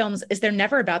snake films is they're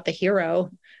never about the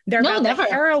hero. They're about the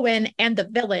heroine and the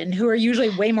villain, who are usually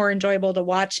way more enjoyable to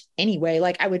watch anyway.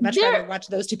 Like I would much rather watch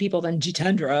those two people than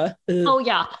Jitendra. Ugh. Oh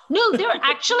yeah. No, they're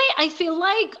actually, I feel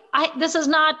like this is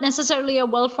not necessarily a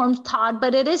well-formed thought,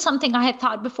 but it is something I had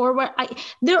thought before where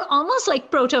they're almost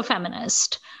like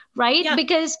proto-feminist. Right? Yeah.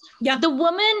 Because the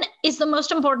woman is the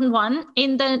most important one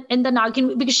in the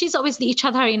Nagin, because she's always the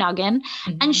Ichadhari Nagin.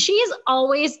 And she's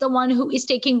always the one who is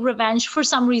taking revenge for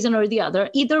some reason or the other,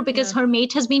 either because her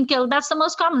mate has been killed. That's the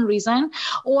most common reason,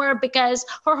 or because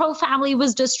her whole family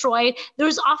was destroyed.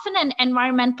 There's often an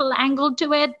environmental angle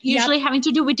to it, usually having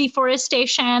to do with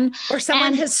deforestation. Or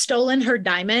someone has stolen her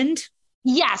diamond.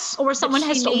 Yes, or someone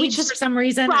has told, which is for some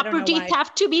reason property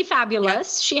theft to be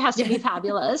fabulous. She has to be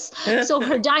fabulous. So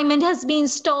her diamond has been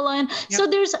stolen.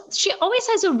 So she always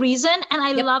has a reason, and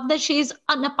I love that she's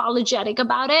unapologetic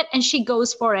about it and she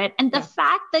goes for it. And the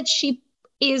fact that she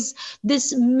is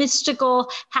this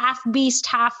mystical half beast,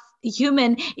 half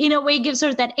human in a way gives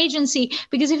her that agency.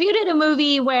 Because if you did a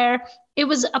movie where it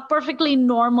was a perfectly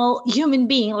normal human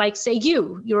being, like say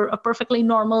you're a perfectly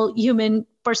normal human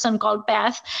person called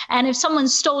Beth, and if someone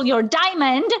stole your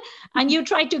diamond and you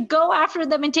tried to go after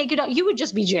them and take it out, you would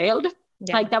just be jailed.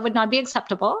 Like that would not be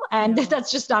acceptable, and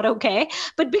that's just not okay.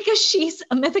 But because she's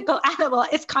a mythical animal,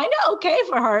 it's kind of okay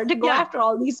for her to go after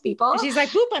all these people. And she's like,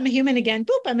 boop, I'm a human again.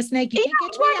 Boop, I'm a snake. You can't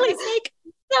catch me, I'm a snake.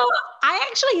 No, I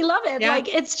actually love it.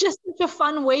 Like, it's just such a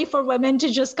fun way for women to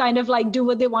just kind of like do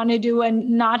what they want to do and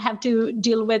not have to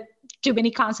deal with too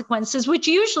many consequences, which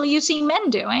usually you see men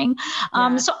doing.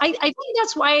 So I think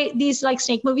that's why these like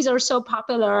snake movies are so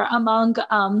popular among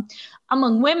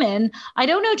women. I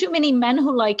don't know too many men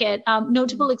who like it,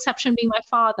 notable exception being my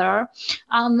father.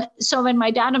 So when my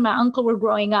dad and my uncle were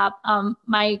growing up,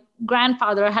 my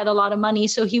grandfather had a lot of money,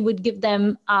 so he would give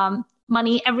them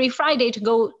money every Friday to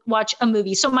go watch a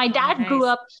movie. So my dad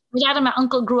my dad and my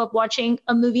uncle grew up watching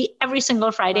a movie every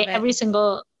single Friday, every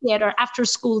single theater. After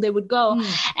school, they would go.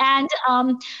 And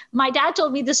my dad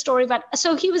told me this story about,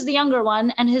 so he was the younger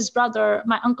one and his brother,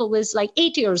 my uncle, was like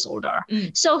 8 years older.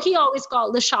 So he always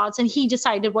called the shots and he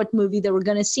decided what movie they were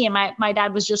going to see. And my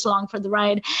dad was just along for the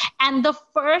ride. And the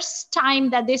first time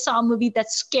that they saw a movie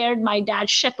that scared my dad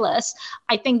shitless,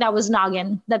 I think that was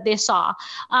Nagin that they saw.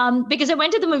 Because I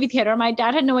went to the movie theater. My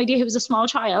dad had no idea he was a small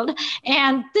child.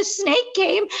 And the snake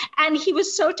came and he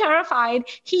was so terrified.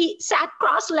 He sat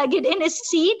cross-legged in his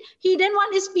seat feet, he didn't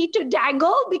want his feet to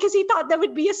dangle because he thought there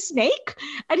would be a snake.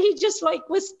 And he just like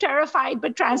was terrified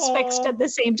but transfixed at the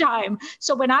same time.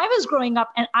 So when I was growing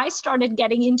up and I started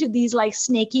getting into these like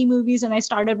snaky movies and I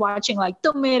started watching like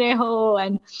Tum Mere Ho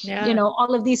and,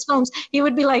 all of these films, he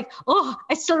would be like, oh,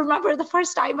 I still remember the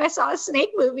first time I saw a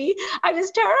snake movie. I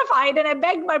was terrified and I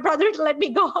begged my brother to let me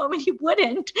go home and he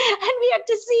wouldn't. And we had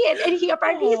to see it. And he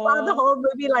apparently saw the whole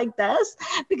movie like this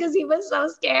because he was so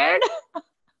scared.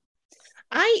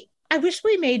 I wish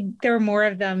there were more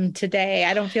of them today.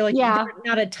 I don't feel like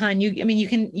not a ton. You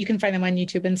can find them on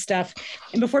YouTube and stuff.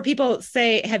 And before people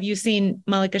say, have you seen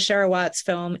Malika Sherawat's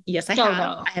film? Yes, I have.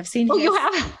 No. I have seen his. You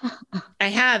have? I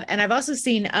have. And I've also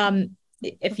seen, I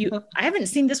haven't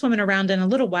seen this woman around in a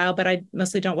little while, but I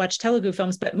mostly don't watch Telugu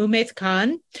films, but Mumaith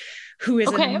Khan, who is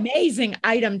an amazing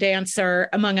item dancer,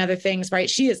 among other things, right?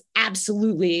 She is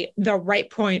absolutely the right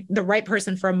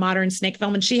person for a modern snake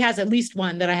film. And she has at least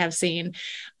one that I have seen.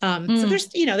 So there's,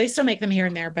 they still make them here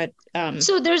and there, but.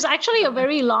 So there's actually a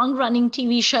very long running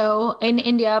TV show in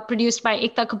India produced by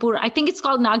Ekta Kapoor. I think it's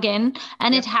called Nagin,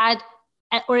 and it had,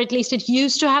 or at least it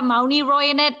used to have Mauni Roy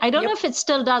in it. I don't know if it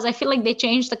still does. I feel like they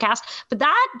changed the cast, but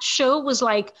that show was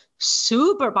like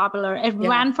super popular. It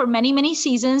ran for many, many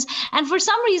seasons. And for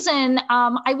some reason,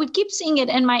 I would keep seeing it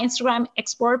in my Instagram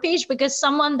Explore page because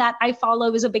someone that I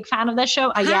follow is a big fan of that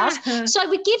show, I guess. So I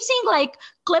would keep seeing like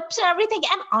clips and everything.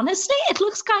 And honestly, it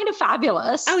looks kind of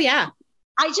fabulous. Oh, yeah.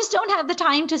 I just don't have the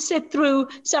time to sit through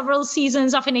several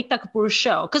seasons of an Ekta Kapoor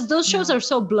show because those shows are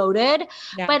so bloated.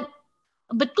 Yeah.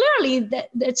 But clearly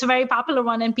it's a very popular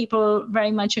one and people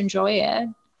very much enjoy it.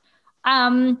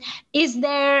 Is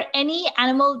there any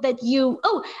animal that you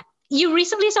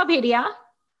recently saw Bhedia?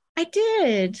 I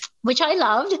did. Which I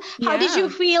loved. How did you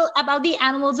feel about the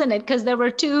animals in it? Because there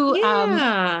were two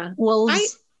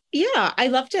wolves. I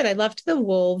loved it. I loved the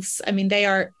wolves. I mean,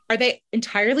 are they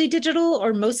entirely digital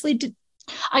or mostly?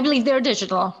 I believe they're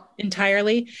digital.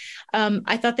 Entirely.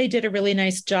 I thought they did a really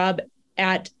nice job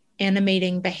at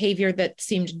animating behavior that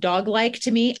seemed dog-like to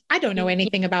me. I don't know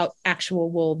anything about actual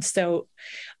wolves, so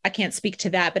I can't speak to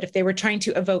that. But if they were trying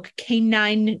to evoke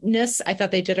canineness, I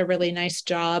thought they did a really nice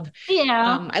job.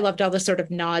 Yeah. I loved all the sort of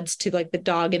nods to like the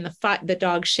dog in the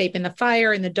dog shape in the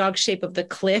fire and the dog shape of the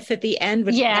cliff at the end,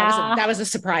 which that was a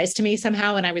surprise to me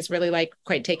somehow. And I was really like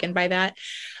quite taken by that.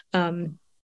 I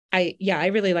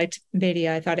really liked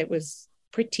Bhedia. I thought it was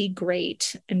pretty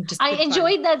great. And just I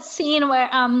enjoyed that scene where,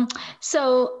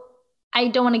 so I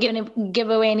don't want to give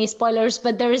away any spoilers,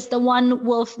 but there is the one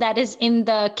wolf that is in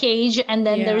the cage, and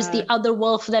then there's the other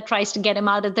wolf that tries to get him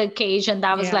out of the cage. And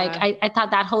that was like, I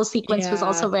thought that whole sequence was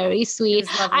also very sweet.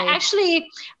 I actually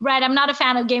read, I'm not a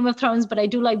fan of Game of Thrones, but I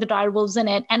do like the dire wolves in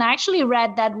it. And I actually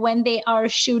read that when they are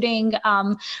shooting,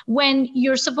 when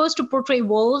you're supposed to portray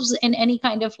wolves in any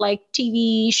kind of like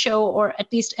TV show, or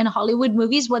at least in Hollywood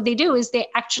movies, what they do is they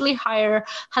actually hire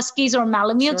huskies or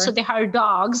malamutes. So they hire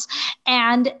dogs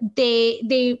and they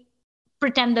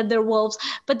pretend that they're wolves.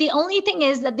 But the only thing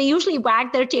is that they usually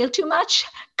wag their tail too much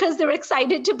because they're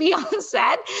excited to be on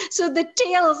set. So the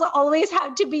tails always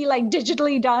have to be like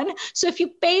digitally done. So if you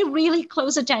pay really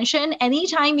close attention,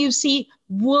 anytime you see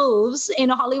wolves in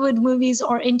Hollywood movies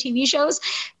or in TV shows,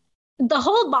 the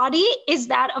whole body is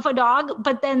that of a dog,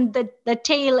 but then the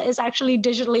tail is actually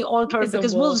digitally altered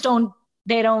because wolves don't.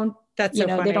 That's so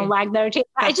funny. They don't wag their tail.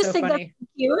 I just think that's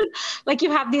cute. Like you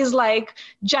have these like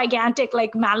gigantic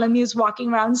like malamutes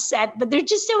walking around set, but they're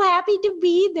just so happy to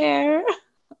be there.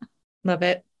 Love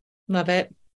it.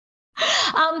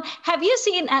 Have you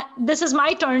seen, this is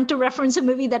my turn to reference a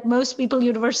movie that most people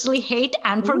universally hate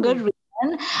and for good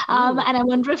reason. And I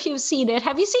wonder if you've seen it.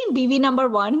 Have you seen BB Number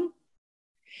One?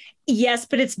 Yes,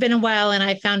 but it's been a while and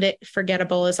I found it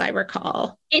forgettable as I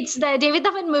recall. It's the David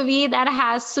Dhawan movie that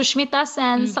has Sushmita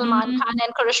Sen, Salman Khan,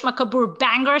 and Karishma Kapoor.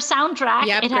 Banger soundtrack.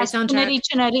 It has Chunari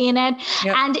Chunari in it.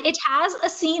 Yep. And it has a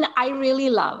scene I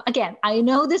really love. Again, I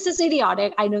know this is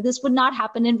idiotic. I know this would not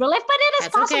happen in real life, but it is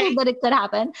possible that it could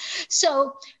happen.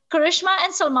 So Karishma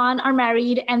and Salman are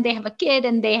married and they have a kid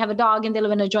and they have a dog and they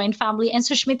live in a joint family. And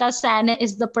Sushmita Sen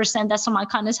is the person that Salman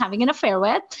Khan is having an affair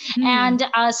with. And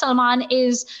Salman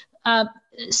is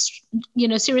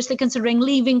seriously considering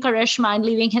leaving Karishma and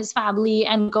leaving his family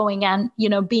and going and,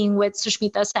 being with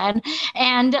Sushmita Sen.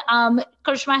 And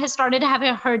Karishma has started to have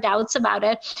her doubts about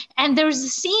it. And there's a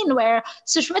scene where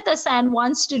Sushmita Sen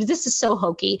wants to, this is so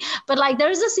hokey, but like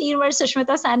there's a scene where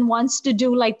Sushmita Sen wants to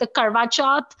do like the Karwa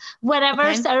Chauth,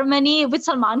 whatever ceremony with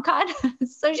Salman Khan.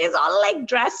 So she's all like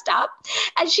dressed up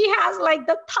and she has like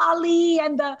the thali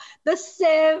and the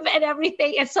sieve and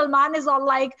everything. And Salman is all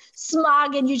like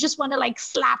smug and you just want to like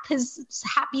slap his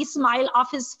happy smile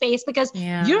off his face because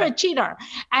you're a cheater.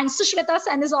 And Sushmita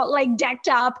Sen is all like decked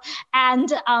up.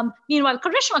 And meanwhile,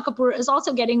 Karishma Kapoor is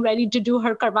also getting ready to do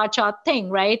her Karwa Chauth thing,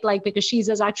 right? Like because she's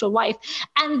his actual wife.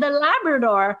 And the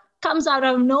Labrador comes out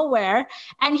of nowhere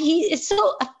and he is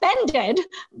so offended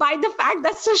by the fact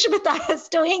that Sushmita is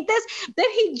doing this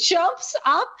that he jumps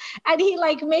up and he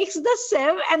like makes the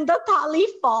sieve and the thali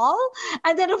fall.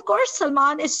 And then of course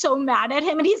Salman is so mad at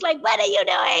him and he's like, what are you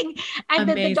doing? And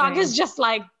then the dog is just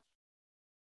like,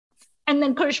 and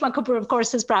then Karishma Kapoor of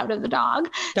course is proud of the dog.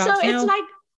 It's like,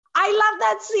 I love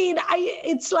that scene.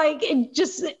 It's like, it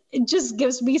just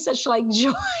gives me such like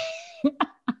joy.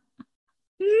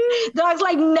 The dog's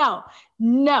like,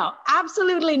 no,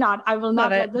 absolutely not. I will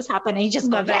not let this happen. And he just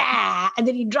goes, and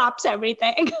then he drops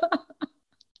everything.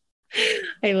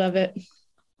 I love it.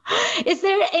 Is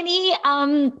there any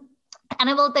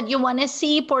animal that you want to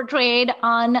see portrayed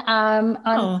in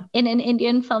an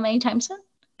Indian film anytime soon?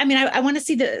 I mean, I want to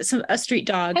see a street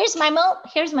dog. Here's my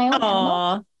own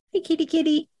animal. Hey,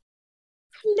 kitty.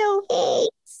 Hello. Hey.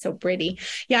 So pretty.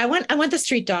 Yeah, I want the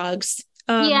street dogs.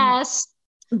 Yes.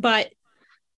 But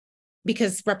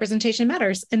because representation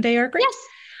matters and they are great.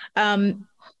 Yes.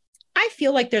 I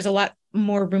feel like there's a lot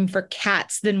more room for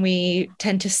cats than we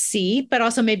tend to see, but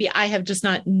also maybe I have just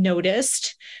not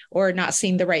noticed or not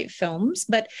seen the right films.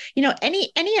 But, you know,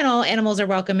 any and all animals are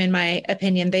welcome, in my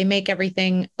opinion. They make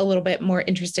everything a little bit more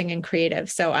interesting and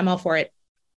creative. So I'm all for it.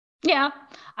 Yeah,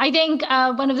 I think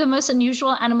one of the most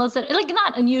unusual animals that, like,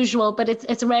 not unusual, but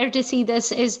it's rare to see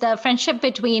this, is the friendship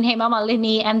between Hema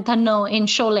Malini and Thanno in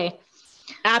Sholay.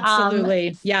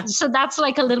 Absolutely. Yeah. So that's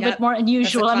like a little bit more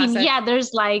unusual. I mean,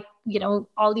 there's like, you know,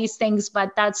 all these things,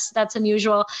 but that's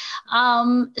unusual.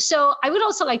 So I would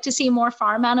also like to see more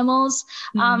farm animals.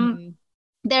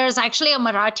 There's actually a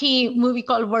Marathi movie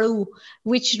called Varu,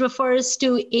 which refers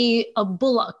to a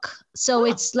bullock. So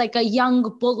it's like a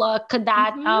young bullock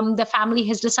that the family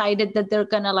has decided that they're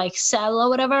going to like sell or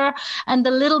whatever. And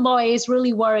the little boy is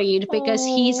really worried because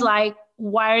he's like,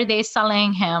 why are they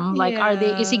selling him? Like,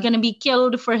 is he going to be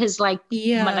killed for his like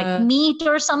meat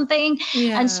or something?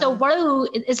 And so Varu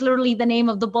is literally the name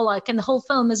of the bullock. And the whole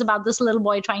film is about this little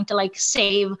boy trying to like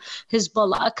save his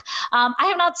bullock. I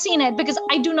have not seen it because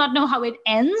I do not know how it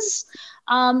ends.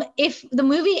 If the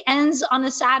movie ends on a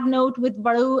sad note with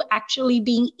Varu actually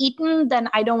being eaten, then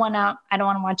I don't want to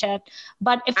watch it.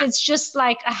 But if it's just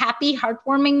like a happy,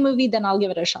 heartwarming movie, then I'll give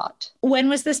it a shot. When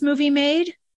was this movie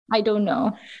made? I don't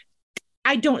know.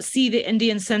 I don't see the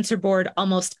Indian censor board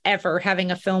almost ever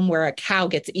having a film where a cow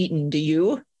gets eaten. Do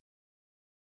you?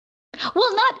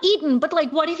 Well, not eaten, but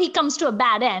like, what if he comes to a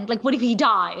bad end? Like, what if he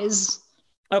dies?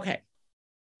 Okay.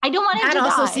 I don't want him to die.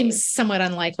 That also seems somewhat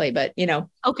unlikely, but you know,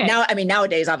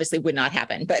 nowadays obviously would not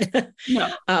happen, but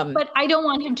but I don't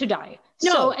want him to die.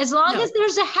 So as long as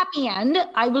there's a happy end,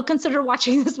 I will consider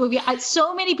watching this movie.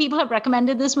 So many people have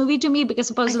recommended this movie to me because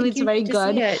supposedly it's very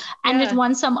good and it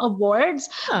won some awards,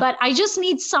 but I just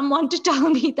need someone to tell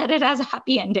me that it has a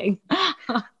happy ending.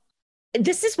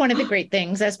 This is one of the great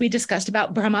things, as we discussed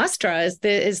about Brahmastra,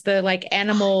 is the like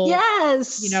animal,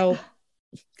 you know,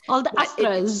 all the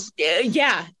astras.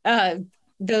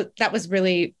 That was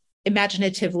really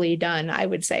imaginatively done, I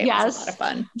would say. It was a lot of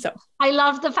fun. So I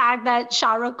love the fact that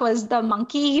Shah Rukh was the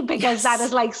monkey because that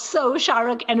is like so Shah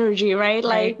Rukh energy, right?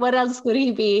 Like what else could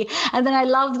he be? And then I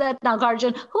love that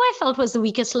Nagarjun, who I felt was the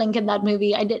weakest link in that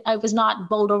movie. I was not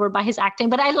bowled over by his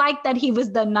acting, but I like that he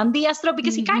was the Nandi Astra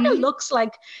because he kind of looks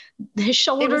like his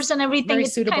shoulders and everything.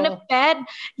 It's kind of fed.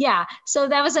 Yeah. So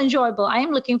that was enjoyable. I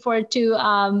am looking forward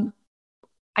to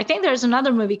I think there's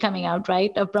another movie coming out,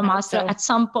 right, of Brahmastra at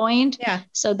some point. Yeah.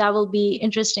 So that will be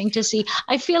interesting to see.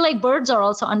 I feel like birds are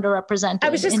also underrepresented. I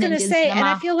was just going to say, and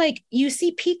I feel like you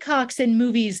see peacocks in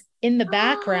movies in the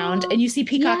background and you see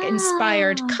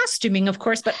peacock-inspired costuming, of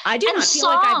course, but I do not feel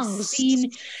like I've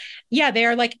seen... Yeah, they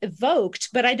are like evoked,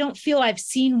 but I don't feel I've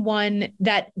seen one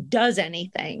that does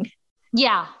anything.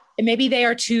 Yeah. And maybe they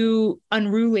are too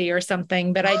unruly or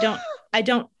something, but I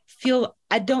don't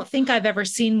think I've ever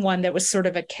seen one that was sort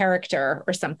of a character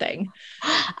or something.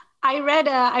 I read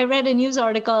a news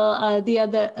article a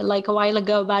while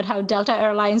ago about how Delta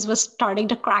Airlines was starting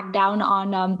to crack down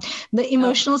on the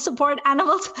emotional support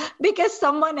animals because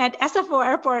someone at SFO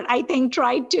airport, I think,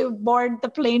 tried to board the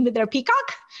plane with their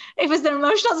peacock. It was their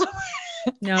emotional support.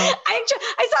 No.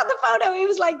 I saw the photo. It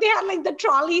was like they had like the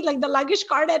trolley, like the luggage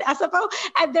cart at SFO,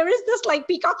 and there is this like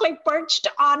peacock like perched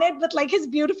on it with like his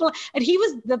beautiful, and he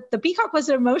was the peacock was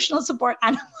an emotional support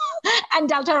animal, and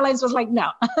Delta Airlines was like,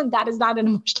 no, that is not an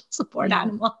emotional support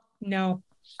animal. No,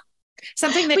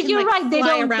 something that but can you're like right. They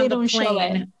fly don't. around They the don't show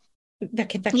it. plane.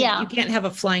 You can't have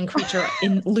a flying creature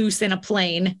loose in a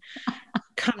plane.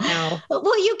 Come now.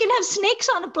 Well, you can have snakes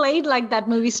on a plane, like that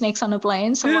movie Snakes on a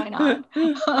Plane. So why not?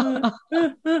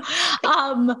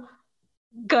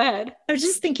 Go ahead. I was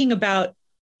just thinking about,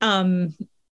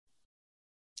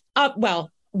 well,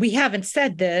 we haven't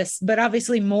said this, but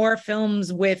obviously more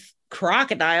films with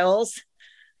crocodiles.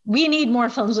 We need more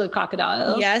films with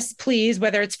crocodiles. Yes, please,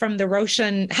 whether it's from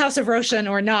the House of Roshan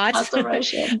or not. House of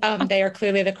Roshan. They are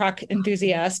clearly the croc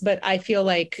enthusiasts, but I feel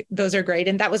like those are great.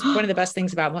 And that was one of the best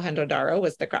things about Mohenjo-Daro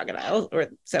was the crocodiles.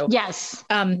 Yes.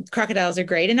 Crocodiles are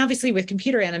great. And obviously with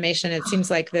computer animation, it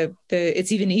seems like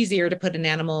it's even easier to put an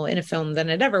animal in a film than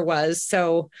it ever was.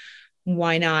 So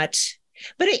why not?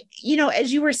 But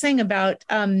as you were saying about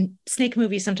snake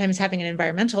movies sometimes having an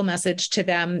environmental message to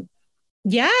them,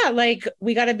 yeah, like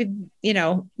we got to be,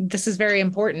 this is very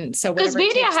important. So because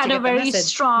Bedia had a very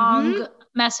strong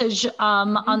message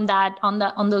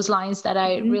on those lines that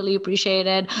I really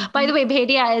appreciated. By the way,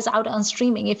 Bedia is out on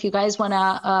streaming. If you guys want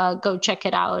to go check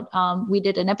it out, we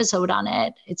did an episode on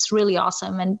it. It's really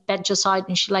awesome, and Beth just saw it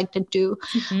and she liked it too.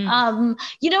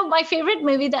 My favorite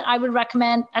movie that I would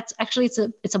recommend,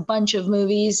 it's a bunch of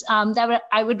movies that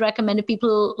I would recommend if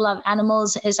people love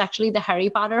animals, is actually the Harry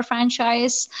Potter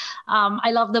franchise.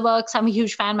 I love the books. I'm a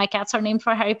huge fan. My cats are named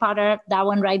for Harry Potter. That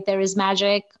one right there is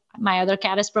magic. My other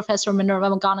cat is Professor Minerva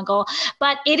McGonagall.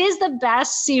 But it is the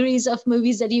best series of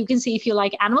movies that you can see if you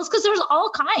like animals, because there's all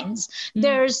kinds.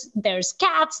 There's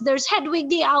cats. There's Hedwig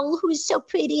the owl, who is so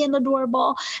pretty and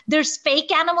adorable. There's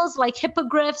fake animals like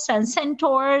hippogriffs and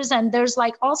centaurs, and there's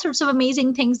like all sorts of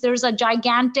amazing things. There's a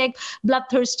gigantic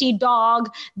bloodthirsty dog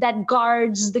that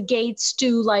guards the gates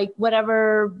to like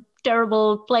whatever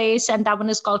terrible place, and that one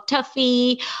is called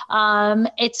Tuffy.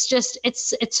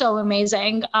 It's so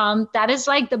amazing. That is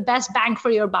like the best bang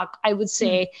for your buck, I would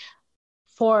say,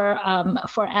 for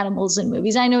animals in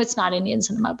movies. I know it's not Indian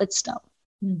cinema, but still.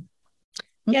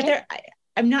 Yeah,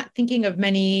 I'm not thinking of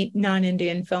many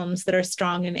non-Indian films that are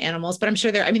strong in animals, but I'm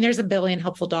sure there's a billion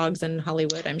helpful dogs in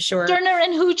Hollywood, I'm sure. Turner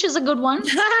and Hooch is a good one.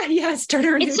 Yes,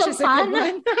 Turner and Hooch is a good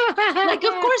one. Like,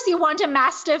 of course, you want a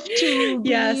mastiff to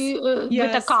be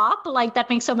with a cop. Like, that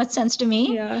makes so much sense to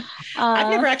me. Yeah. I've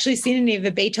never actually seen any of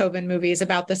the Beethoven movies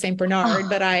about the St. Bernard,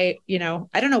 but I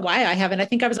don't know why I haven't. I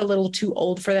think I was a little too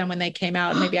old for them when they came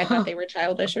out. Maybe I thought they were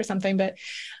childish or something, but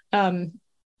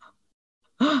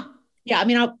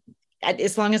yeah,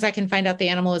 as long as I can find out the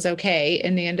animal is okay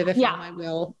in the end of the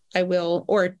film, I will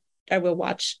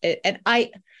watch it. And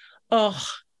can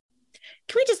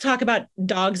we just talk about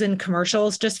dogs in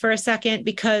commercials just for a second?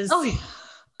 Because,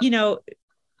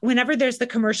 whenever there's the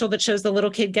commercial that shows the little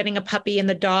kid getting a puppy and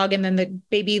the dog, and then the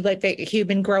baby, like the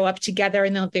human, grow up together,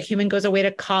 and then the human goes away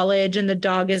to college and the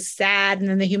dog is sad, and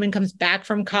then the human comes back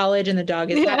from college and the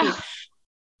dog is happy,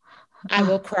 I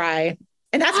will cry.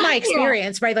 And that's my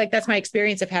experience, right? Like, that's my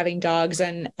experience of having dogs,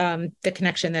 and the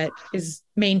connection that is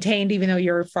maintained even though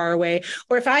you're far away.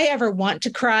 Or if I ever want to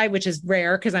cry, which is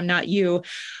rare because I'm not you,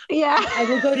 I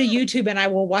will go to YouTube and I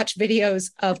will watch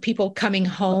videos of people coming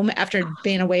home after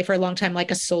being away for a long time,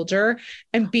 like a soldier,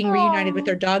 and being reunited with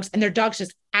their dogs, and their dogs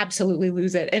just absolutely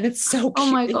lose it. And it's so cute. Oh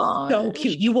my God. It's so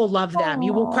cute. You will love them.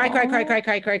 You will cry. And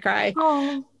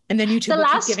then YouTube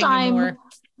will keep giving you more.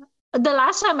 The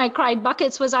last time I cried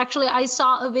buckets was actually, I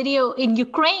saw a video in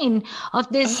Ukraine of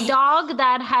this dog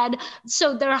that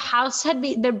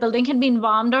their building had been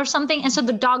bombed or something. And so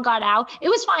the dog got out. It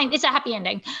was fine. It's a happy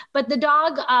ending. But the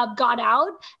dog got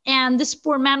out, and this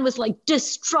poor man was like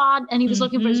distraught, and he was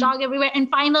looking for his dog everywhere. And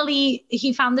finally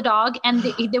he found the dog, and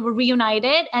they were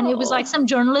reunited. And it was like some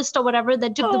journalist or whatever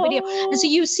that took the video. And so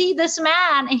you see this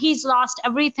man, and he's lost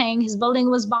everything. His building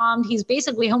was bombed. He's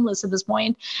basically homeless at this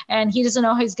point, and he doesn't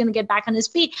know how he's going to get back on his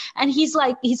feet. And he's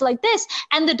like this,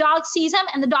 and the dog sees him,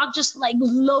 and the dog just like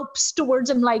lopes towards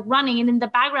him, like running. And in the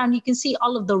background you can see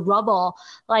all of the rubble,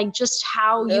 like just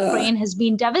how Ukraine has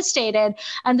been devastated.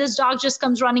 And this dog just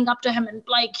comes running up to him, and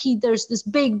like there's this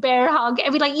big bear hug.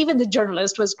 Even the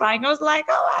journalist was crying. I was like,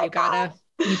 oh my God.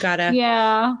 You gotta.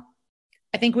 Yeah.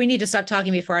 I think we need to stop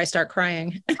talking before I start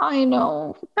crying. I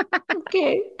know.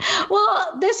 Okay.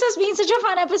 Well, this has been such a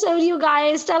fun episode, you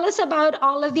guys. Tell us about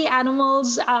all of the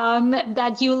animals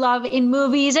that you love in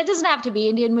movies. It doesn't have to be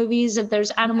Indian movies. If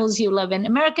there's animals you love in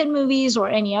American movies or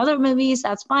any other movies,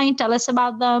 that's fine. Tell us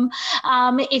about them.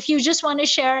 If you just want to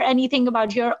share anything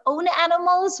about your own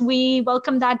animals, we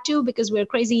welcome that too, because we're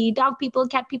crazy dog people,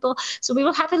 cat people. So we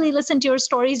will happily listen to your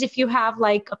stories. If you have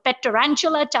like a pet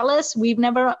tarantula, tell us. We've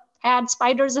never had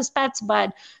spiders as pets,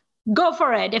 but go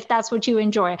for it if that's what you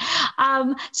enjoy.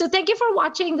 So thank you for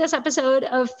watching this episode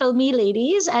of Filmi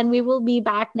Ladies, and we will be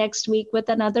back next week with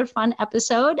another fun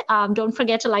episode. Don't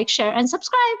forget to like, share, and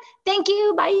subscribe. Thank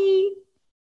you. Bye.